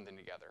to put something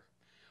together.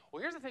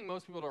 Well, here's the thing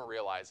most people don't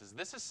realize is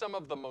this is some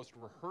of the most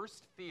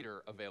rehearsed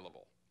theater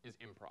available is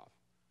improv.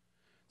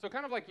 So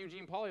kind of like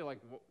Eugene Pauly, like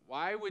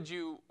why would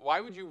you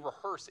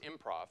rehearse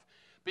improv?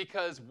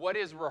 Because what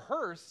is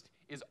rehearsed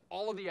is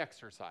all of the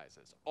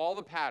exercises, all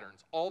the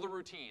patterns, all the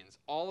routines,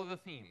 all of the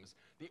themes.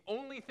 The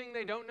only thing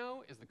they don't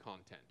know is the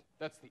content.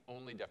 That's the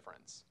only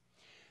difference.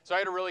 So I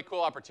had a really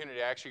cool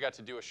opportunity. I actually got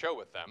to do a show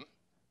with them.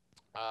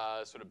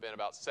 This would have been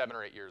about 7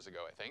 or 8 years ago,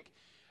 I think.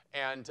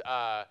 And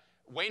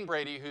Wayne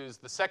Brady, who's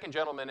the second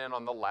gentleman in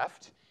on the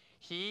left,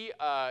 he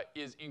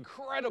is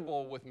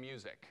incredible with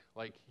music.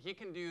 Like, he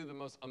can do the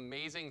most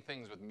amazing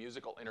things with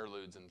musical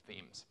interludes and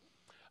themes.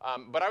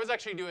 But I was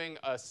actually doing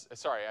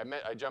sorry,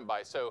 I jumped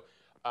by. So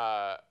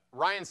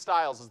Ryan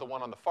Stiles is the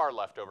one on the far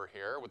left over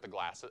here with the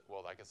glasses.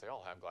 Well, I guess they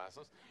all have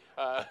glasses.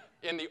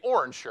 In the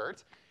orange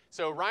shirt.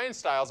 So Ryan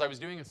Stiles, I was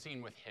doing a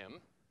scene with him.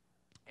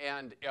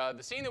 And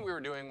the scene that we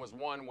were doing was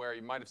one where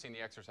you might have seen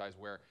the exercise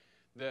where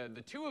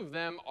the 2 of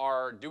them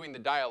are doing the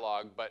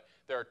dialogue, but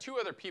there are 2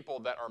 other people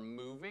that are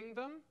moving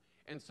them.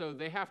 And so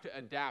they have to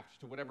adapt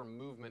to whatever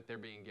movement they're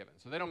being given.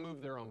 So they don't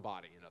move their own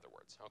body, in other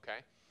words, okay?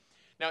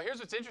 Now, here's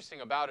what's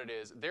interesting about it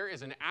is there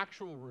is an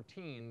actual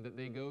routine that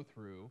they go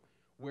through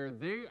where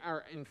they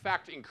are, in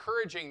fact,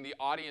 encouraging the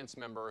audience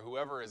member,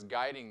 whoever is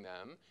guiding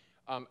them,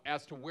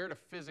 as to where to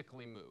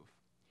physically move.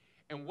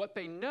 And what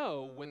they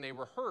know when they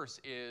rehearse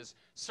is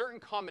certain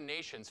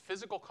combinations,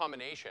 physical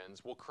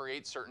combinations, will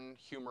create certain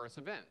humorous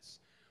events.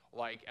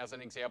 Like, as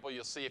an example,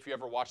 you'll see if you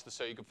ever watch the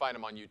show, you can find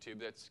them on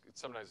YouTube.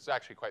 Sometimes it's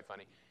actually quite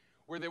funny,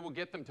 where they will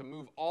get them to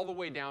move all the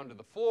way down to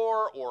the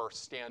floor or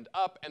stand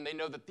up, and they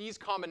know that these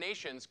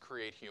combinations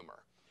create humor.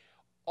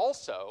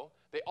 Also,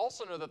 they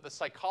also know that the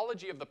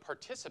psychology of the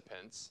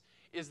participants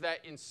is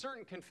that in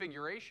certain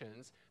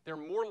configurations, they're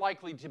more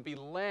likely to be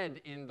led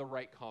in the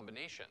right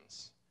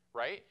combinations,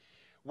 right?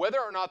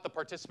 Whether or not the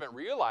participant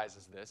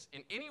realizes this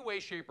in any way,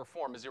 shape, or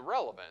form is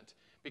irrelevant,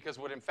 because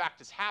what in fact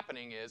is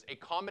happening is a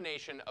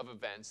combination of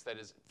events that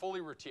is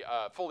fully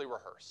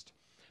rehearsed.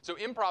 So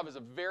improv is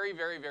a very,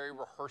 very, very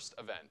rehearsed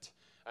event.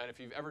 And if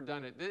you've ever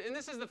done it, and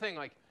this is the thing,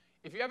 like,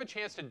 if you have a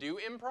chance to do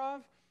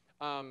improv,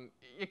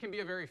 it can be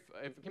a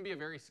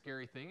very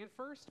scary thing at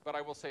first, but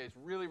I will say it's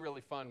really,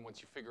 really fun once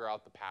you figure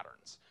out the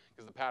patterns,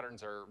 because the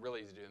patterns are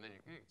really easy to do, and then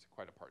it's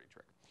quite a party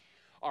trick.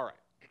 All right,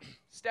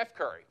 Steph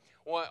Curry,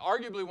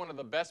 arguably one of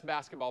the best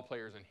basketball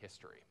players in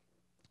history.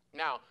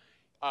 Now,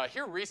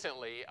 here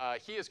recently,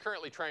 he is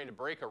currently trying to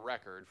break a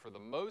record for the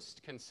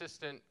most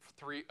consistent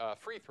free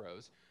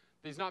throws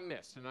that he's not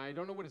missed, and I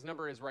don't know what his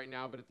number is right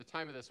now, but at the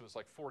time of this, it was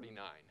like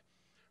 49,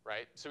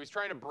 right? So he's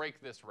trying to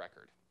break this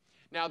record.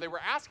 Now, they were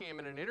asking him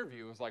in an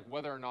interview, it was like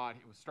whether or not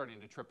he was starting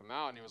to trip him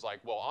out, and he was like,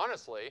 well,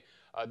 honestly,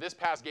 this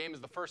past game is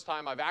the first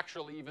time I've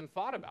actually even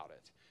thought about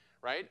it,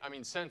 right? I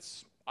mean,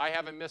 since I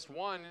haven't missed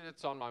one, and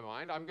it's on my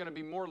mind, I'm going to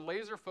be more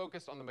laser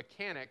focused on the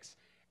mechanics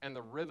and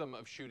the rhythm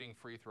of shooting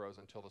free throws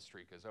until the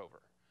streak is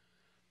over.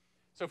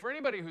 So for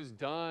anybody who's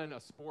done a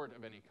sport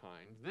of any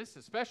kind, this,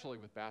 especially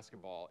with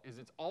basketball, is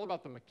it's all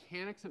about the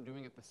mechanics of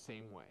doing it the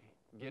same way.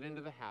 Get into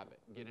the habit,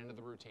 get into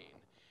the routine.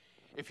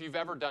 If you've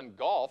ever done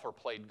golf or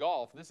played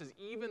golf, this is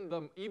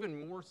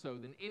even more so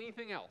than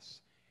anything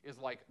else, is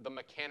like the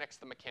mechanics,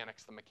 the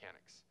mechanics, the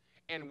mechanics.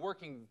 And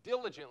working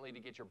diligently to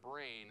get your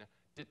brain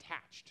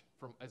detached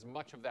from as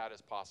much of that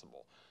as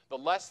possible. The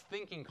less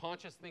thinking,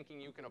 conscious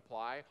thinking you can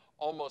apply,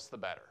 almost the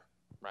better,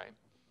 right?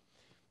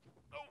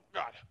 Oh,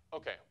 God.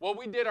 Okay. Well,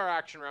 we did our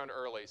action round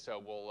early,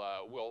 so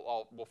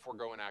we'll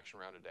forego an action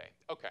round today.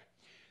 Okay.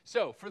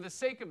 So for the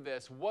sake of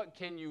this, what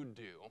can you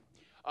do?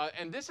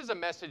 And this is a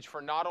message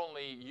for not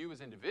only you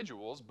as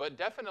individuals, but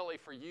definitely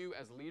for you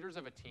as leaders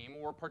of a team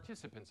or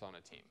participants on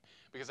a team.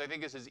 Because I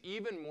think this is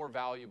even more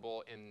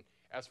valuable in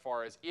as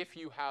far as if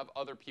you have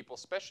other people,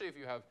 especially if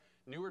you have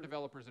newer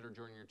developers that are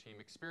joining your team,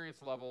 experience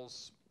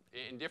levels,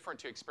 indifferent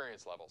to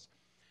experience levels.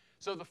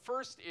 So the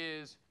first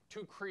is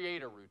to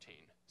create a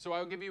routine. So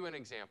I'll give you an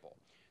example.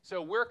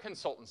 So we're a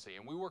consultancy,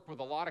 and we work with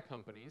a lot of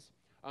companies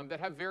that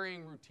have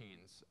varying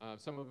routines.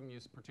 Some of them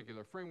use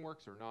particular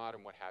frameworks or not,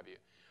 and what have you.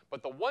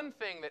 But the one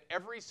thing that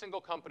every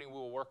single company we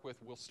will work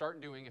with will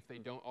start doing, if they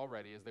don't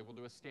already, is they will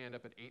do a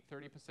stand-up at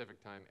 8:30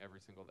 Pacific time every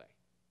single day.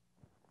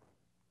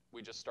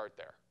 We just start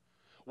there.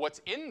 What's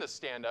in the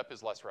stand-up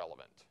is less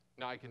relevant.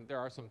 Now, there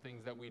are some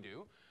things that we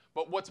do,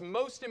 but what's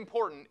most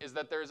important is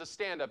that there's a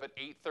stand-up at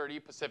 8:30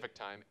 Pacific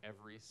time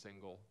every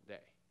single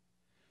day.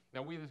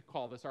 Now, we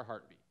call this our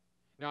heartbeat.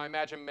 Now, I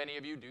imagine many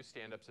of you do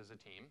stand-ups as a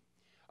team.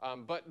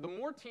 But the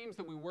more teams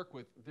that we work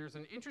with, there's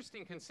an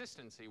interesting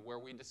consistency where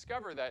we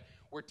discover that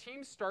where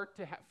teams start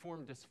to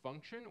form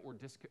dysfunction or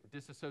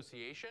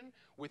disassociation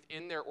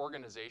within their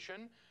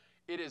organization,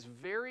 it is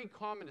very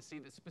common to see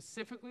that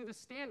specifically the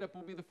stand-up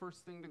will be the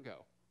first thing to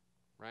go,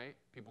 right?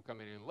 People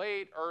coming in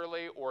late,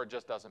 early, or it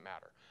just doesn't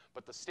matter.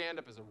 But the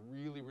stand-up is a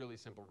really, really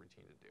simple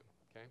routine to do,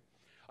 okay?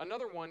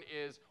 Another one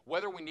is,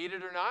 whether we need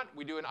it or not,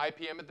 we do an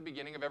IPM at the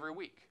beginning of every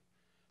week.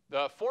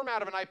 The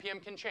format of an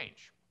IPM can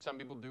change. Some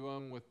people do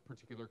them with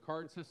particular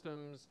card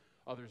systems.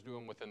 Others do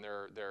them within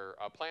their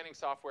planning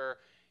software.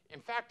 In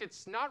fact,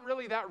 it's not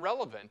really that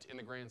relevant in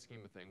the grand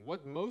scheme of things.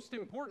 What's most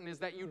important is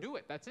that you do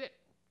it. That's it,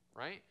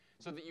 right?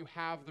 So that you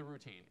have the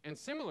routine. And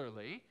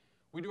similarly,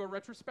 we do a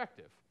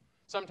retrospective.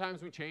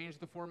 Sometimes we change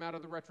the format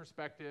of the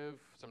retrospective.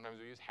 Sometimes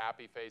we use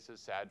happy faces,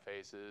 sad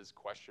faces,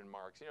 question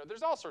marks. You know,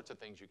 there's all sorts of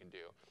things you can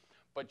do.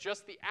 But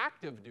just the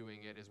act of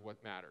doing it is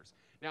what matters.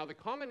 Now, the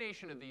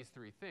combination of these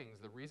three things,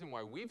 the reason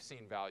why we've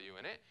seen value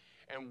in it,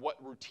 and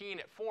what routine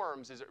it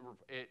forms is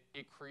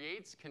it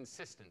creates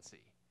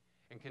consistency.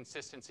 And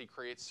consistency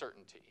creates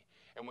certainty.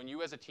 And when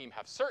you as a team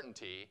have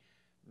certainty,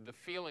 the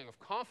feeling of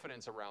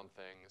confidence around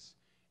things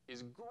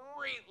is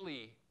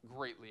greatly,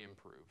 greatly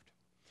improved.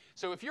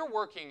 So if you're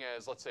working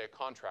as, let's say, a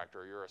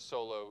contractor, you're a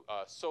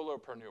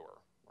solopreneur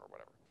or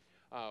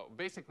whatever,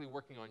 basically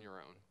working on your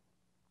own,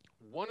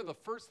 one of the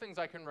first things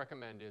I can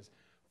recommend is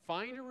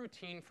find a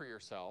routine for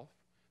yourself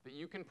that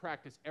you can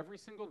practice every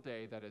single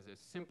day that is as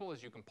simple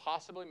as you can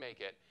possibly make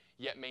it,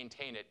 yet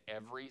maintain it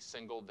every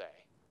single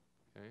day.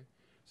 Okay?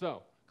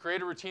 So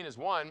create a routine is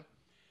one.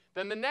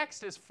 Then the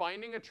next is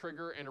finding a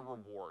trigger and a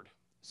reward.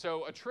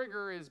 So a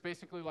trigger is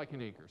basically like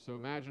an anchor. So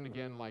imagine,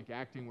 again, like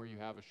acting where you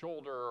have a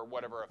shoulder or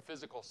whatever, a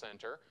physical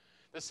center.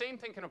 The same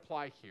thing can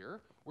apply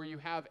here, where you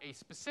have a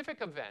specific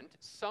event,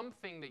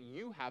 something that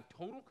you have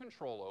total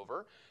control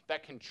over,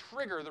 that can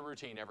trigger the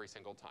routine every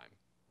single time.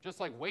 Just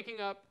like waking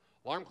up,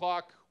 alarm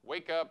clock,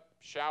 wake up,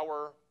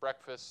 shower,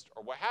 breakfast,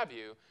 or what have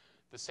you,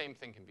 the same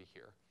thing can be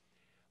here.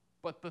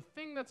 But the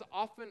thing that's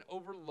often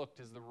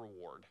overlooked is the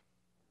reward.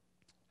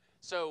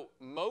 So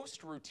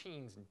most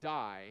routines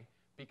die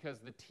because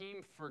the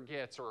team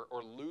forgets or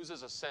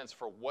loses a sense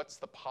for what's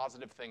the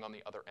positive thing on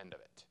the other end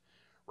of it,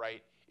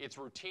 right? It's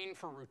routine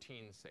for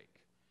routine's sake.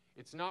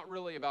 It's not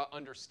really about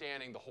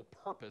understanding the whole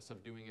purpose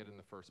of doing it in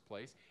the first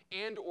place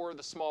and or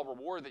the small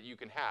reward that you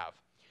can have.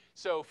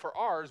 So for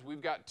ours,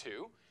 we've got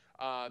two.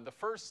 The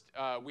first,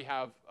 we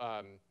have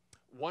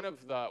one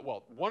of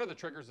the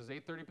triggers is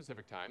 8:30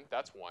 Pacific time.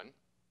 That's one.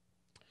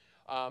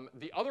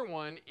 The other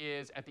one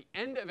is at the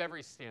end of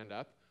every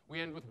stand-up, we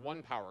end with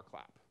one power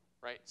clap,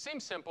 right?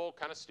 Seems simple,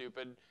 kind of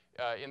stupid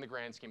in the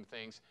grand scheme of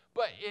things,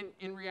 but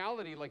in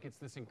reality, like, it's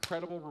this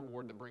incredible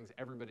reward that brings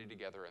everybody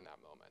together in that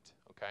moment,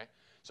 okay?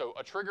 So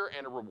a trigger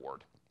and a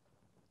reward.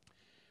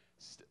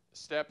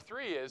 Step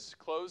 3 is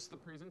close the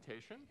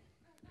presentation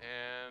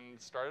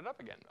and start it up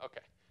again.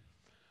 Okay.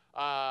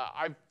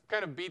 I've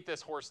kind of beat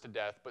this horse to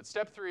death, but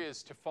step 3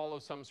 is to follow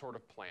some sort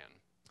of plan.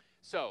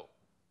 So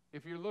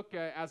if you look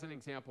at, as an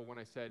example, when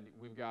I said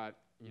we've got,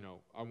 you know,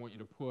 I want you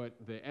to put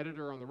the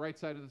editor on the right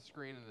side of the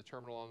screen and the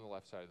terminal on the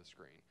left side of the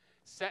screen.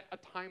 Set a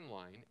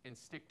timeline and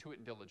stick to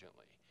it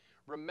diligently.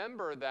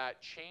 Remember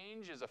that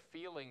change is a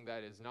feeling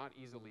that is not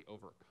easily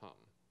overcome.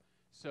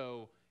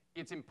 So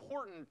it's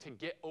important to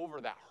get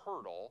over that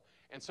hurdle.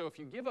 And so if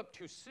you give up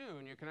too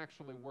soon, you can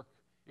actually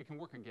it can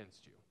work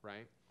against you,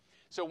 right?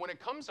 So when it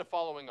comes to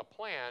following a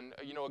plan,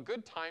 you know, a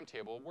good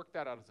timetable, work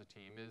that out as a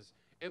team, is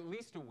at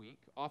least a week,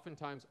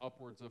 oftentimes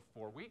upwards of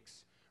 4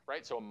 weeks,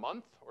 right? So a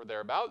month or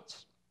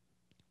thereabouts.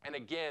 And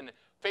again,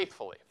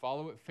 faithfully,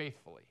 follow it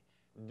faithfully.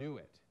 Do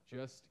it.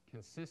 Just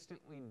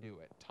consistently do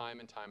it, time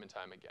and time and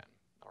time again,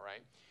 all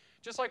right?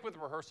 Just like with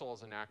rehearsal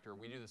as an actor,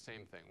 we do the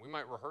same thing. We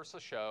might rehearse a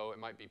show, it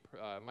might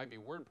be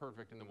word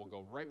perfect, and then we'll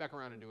go right back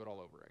around and do it all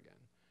over again,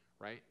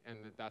 right? And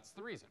that's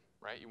the reason,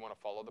 right? You want to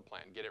follow the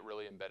plan, get it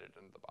really embedded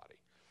into the body.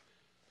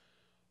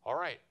 All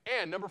right,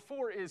 and number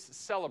 4 is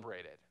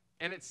celebrate it.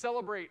 And it's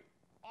celebrate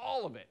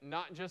all of it,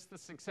 not just the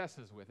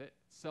successes with it.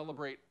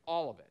 Celebrate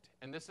all of it.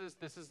 And this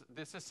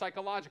is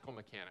psychological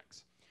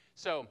mechanics.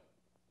 So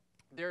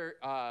there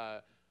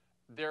was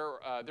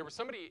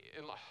somebody,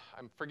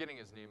 I'm forgetting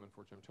his name,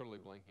 unfortunately, I'm totally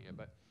blanking it,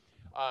 but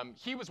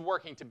he was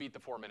working to beat the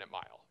 4-minute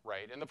mile,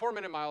 right? And the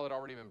 4-minute mile had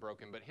already been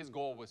broken, but his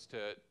goal was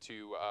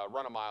to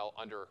run a mile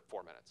under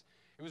 4 minutes.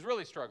 He was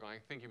really struggling. I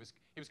think he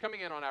was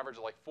coming in on average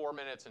of like 4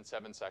 minutes and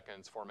 7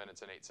 seconds, 4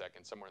 minutes and 8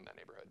 seconds, somewhere in that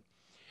neighborhood.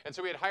 And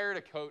so we had hired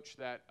a coach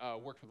that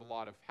worked with a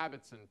lot of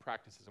habits and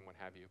practices and what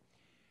have you.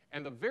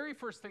 And the very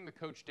first thing the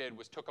coach did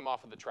was took him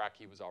off of the track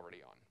he was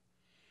already on.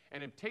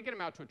 And had taken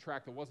him out to a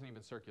track that wasn't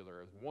even circular.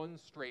 It was 1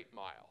 straight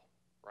mile,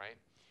 right?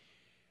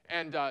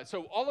 And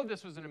so all of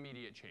this was an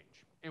immediate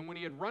change. And when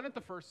he had run it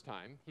the first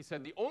time, he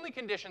said, the only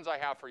conditions I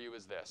have for you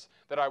is this,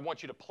 that I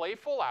want you to play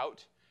full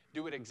out,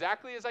 do it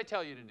exactly as I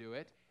tell you to do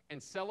it,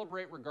 and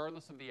celebrate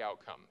regardless of the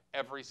outcome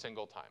every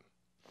single time.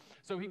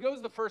 So he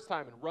goes the first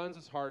time and runs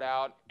his heart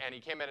out, and he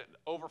came in at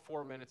over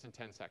 4 minutes and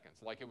 10 seconds.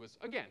 Like it was,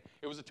 again,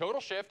 it was a total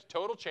shift,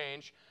 total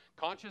change.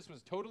 Conscious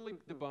was totally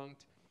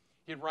debunked.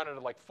 He had run it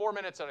at like 4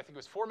 minutes, and I think it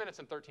was 4 minutes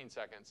and 13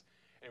 seconds.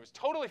 And he was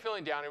totally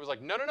feeling down. He was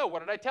like, no, no, no, what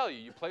did I tell you?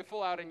 You play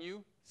full out and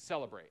you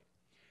celebrate.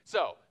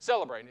 So,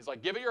 celebrate. And he's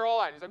like, give it your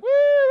all out. And he's like,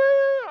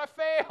 woo, I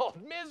failed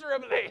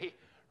miserably,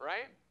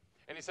 right?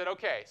 And he said,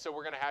 okay, so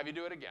we're going to have you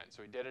do it again.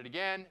 So he did it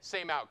again,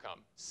 same outcome.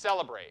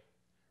 Celebrate,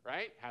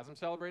 right? Has him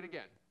celebrate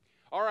again.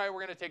 All right,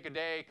 we're going to take a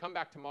day, come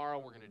back tomorrow,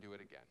 we're going to do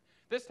it again.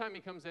 This time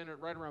he comes in at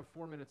right around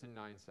 4 minutes and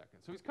 9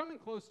 seconds. So he's coming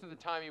close to the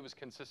time he was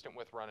consistent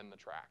with running the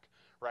track,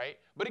 right?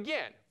 But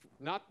again,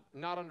 not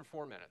under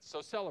 4 minutes.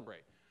 So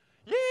celebrate.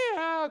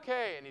 Yeah,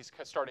 okay, and he's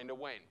starting to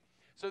wane.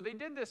 So they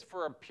did this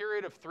for a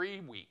period of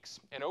 3 weeks.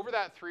 And over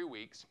that 3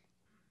 weeks,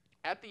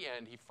 at the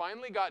end, he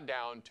finally got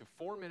down to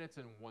 4 minutes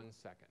and 1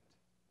 second.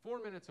 4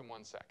 minutes and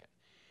 1 second.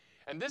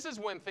 And this is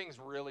when things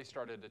really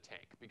started to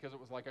tank, because it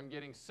was like, I'm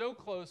getting so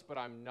close, but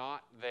I'm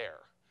not there.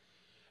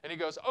 And he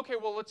goes, okay,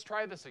 well, let's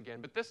try this again,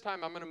 but this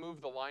time I'm going to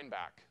move the line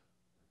back.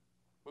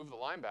 Move the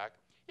line back?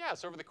 Yeah,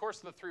 so over the course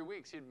of the 3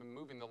 weeks, he'd been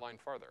moving the line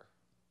farther,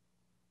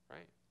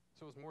 right?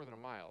 So it was more than a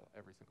mile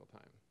every single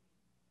time.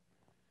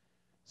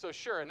 So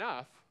sure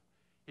enough,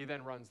 he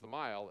then runs the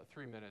mile at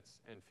 3 minutes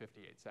and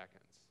 58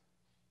 seconds,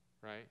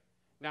 right?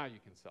 Now you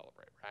can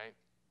celebrate, right?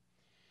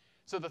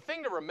 So the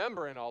thing to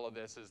remember in all of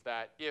this is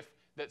that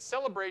that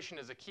celebration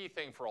is a key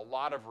thing for a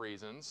lot of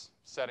reasons,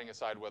 setting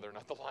aside whether or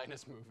not the line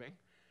is moving.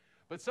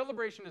 But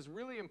celebration is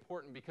really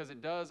important because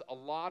it does a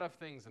lot of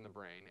things in the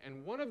brain.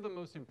 And one of the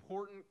most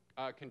important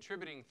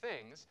contributing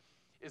things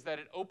is that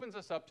it opens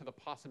us up to the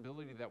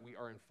possibility that we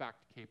are in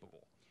fact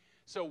capable.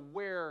 So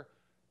where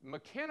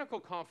mechanical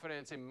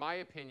confidence, in my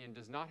opinion,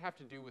 does not have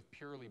to do with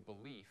purely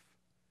belief,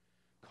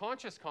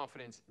 conscious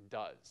confidence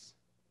does.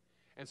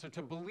 And so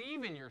to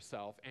believe in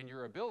yourself and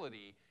your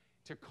ability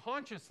to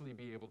consciously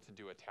be able to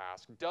do a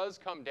task does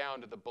come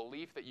down to the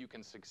belief that you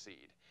can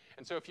succeed.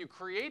 And so if you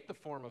create the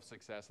form of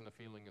success and the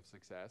feeling of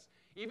success,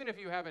 even if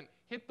you haven't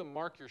hit the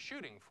mark you're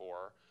shooting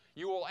for,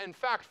 you will in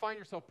fact find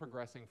yourself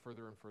progressing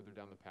further and further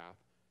down the path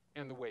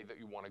and the way that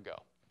you want to go.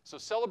 So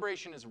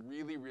celebration is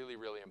really, really,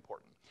 really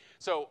important.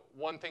 So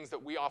one thing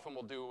that we often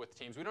will do with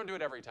teams, we don't do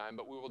it every time,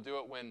 but we will do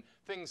it when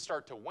things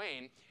start to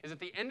wane, is at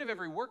the end of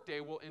every workday,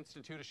 we'll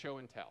institute a show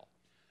and tell.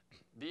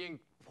 The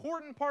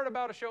important part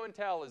about a show and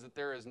tell is that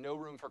there is no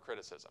room for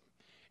criticism.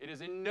 It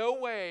is in no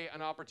way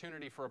an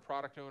opportunity for a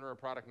product owner or a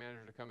product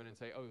manager to come in and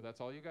say, oh, that's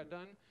all you got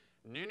done?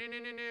 No, no, no,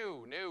 no,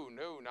 no, no,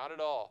 no, not at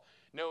all.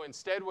 No,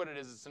 instead what it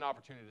is, it's an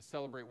opportunity to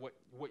celebrate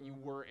what you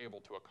were able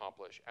to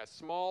accomplish, as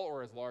small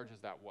or as large as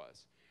that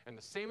was. And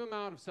the same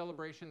amount of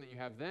celebration that you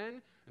have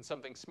then and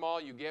something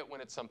small you get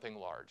when it's something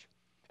large.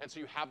 And so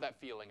you have that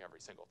feeling every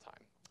single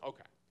time.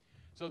 Okay,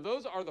 so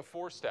those are the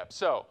 4 steps.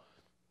 So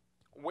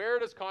where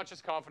does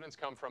conscious confidence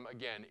come from?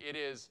 Again, it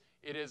is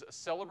a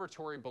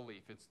celebratory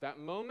belief. It's that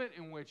moment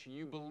in which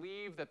you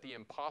believe that the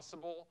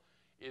impossible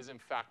is in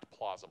fact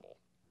plausible.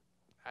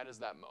 That is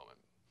that moment.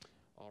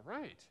 All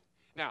right.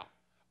 Now,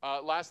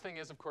 last thing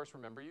is, of course,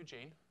 remember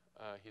Eugene.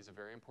 He's a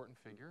very important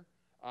figure.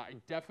 I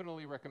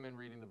definitely recommend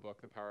reading the book,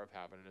 The Power of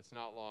Habit, and it's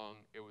not long.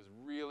 It was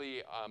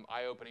really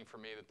eye-opening for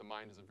me that the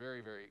mind is a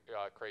very, very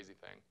crazy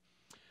thing.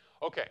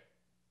 Okay.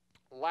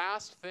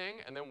 Last thing,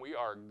 and then we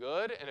are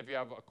good. And if you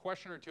have a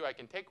question or two, I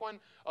can take one.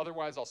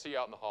 Otherwise, I'll see you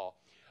out in the hall.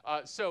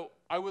 So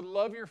I would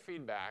love your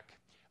feedback.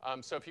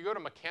 So if you go to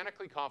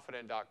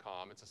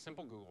mechanicallyconfident.com, it's a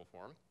simple Google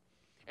form.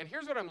 And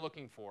here's what I'm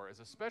looking for, is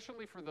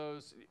especially for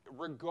those,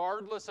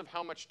 regardless of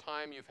how much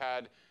time you've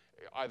had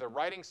either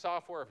writing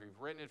software, if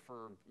you've written it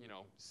for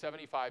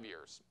 75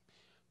 years.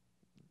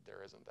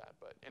 There isn't that,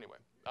 but anyway.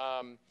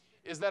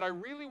 Is that I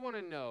really want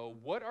to know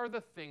what are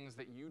the things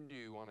that you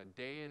do on a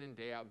day in and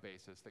day out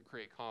basis that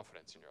create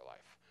confidence in your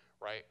life,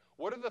 right?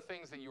 What are the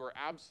things that you are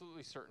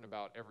absolutely certain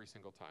about every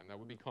single time? That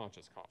would be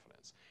conscious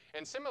confidence.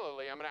 And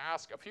similarly, I'm going to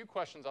ask a few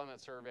questions on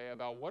that survey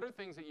about what are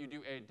things that you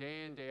do a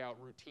day in, day out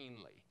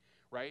routinely,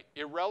 right?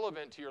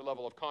 Irrelevant to your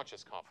level of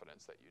conscious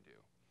confidence that you do.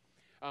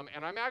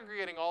 And I'm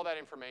aggregating all that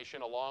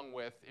information along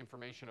with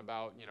information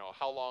about,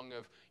 how long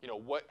of,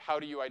 how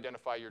do you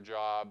identify your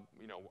job,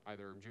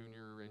 either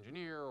junior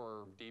engineer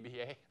or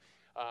DBA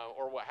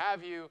or what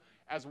have you,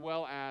 as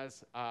well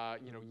as,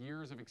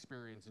 years of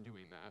experience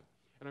doing that.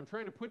 And I'm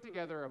trying to put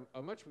together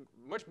a much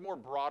more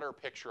broader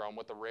picture on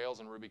what the Rails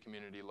and Ruby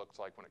community looks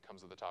like when it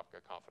comes to the topic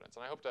of confidence.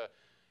 And I hope to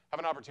have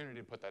an opportunity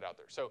to put that out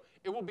there. So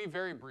it will be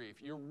very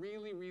brief. You're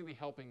really, really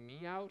helping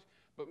me out,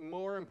 but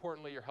more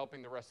importantly, you're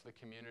helping the rest of the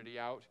community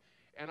out.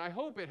 And I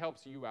hope it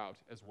helps you out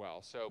as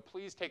well. So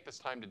please take this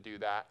time to do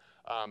that.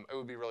 It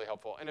would be really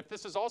helpful. And if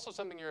this is also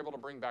something you're able to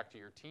bring back to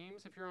your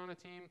teams, if you're on a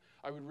team,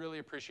 I would really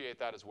appreciate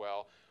that as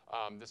well.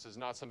 This is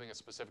not something that's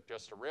specific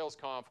just to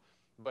RailsConf,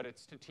 but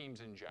it's to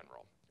teams in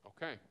general.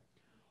 Okay.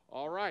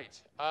 All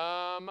right.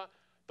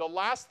 The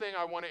last thing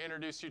I want to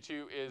introduce you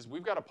to is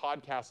we've got a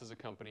podcast as a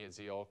company at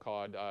Zeal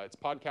called, it's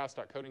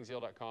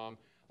podcast.codingzeal.com,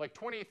 like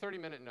 20,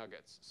 30-minute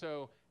nuggets.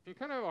 So if you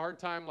kind of have a hard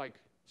time like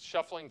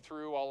shuffling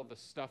through all of the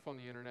stuff on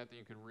the internet that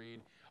you could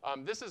read,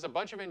 this is a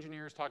bunch of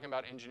engineers talking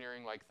about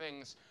engineering like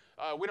things.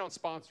 We don't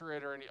sponsor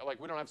it or any, like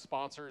we don't have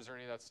sponsors or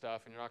any of that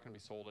stuff, and you're not going to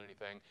be sold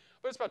anything.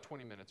 But it's about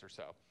 20 minutes or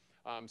so.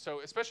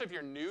 So especially if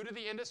you're new to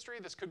the industry,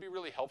 this could be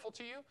really helpful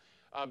to you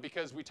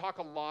because we talk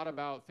a lot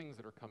about things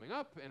that are coming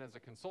up. And as a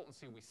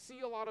consultancy, we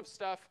see a lot of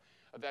stuff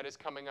that is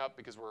coming up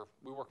because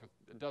we work with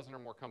a dozen or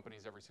more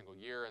companies every single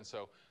year. And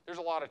so there's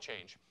a lot of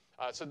change.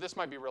 So this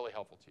might be really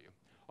helpful to you.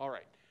 All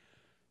right.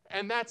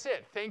 And that's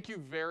it. Thank you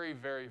very,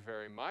 very,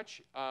 very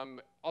much.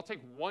 I'll take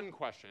one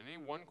question.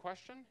 Any one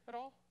question at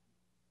all?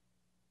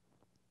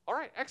 All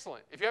right.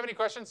 Excellent. If you have any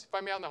questions,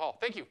 find me out in the hall.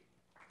 Thank you.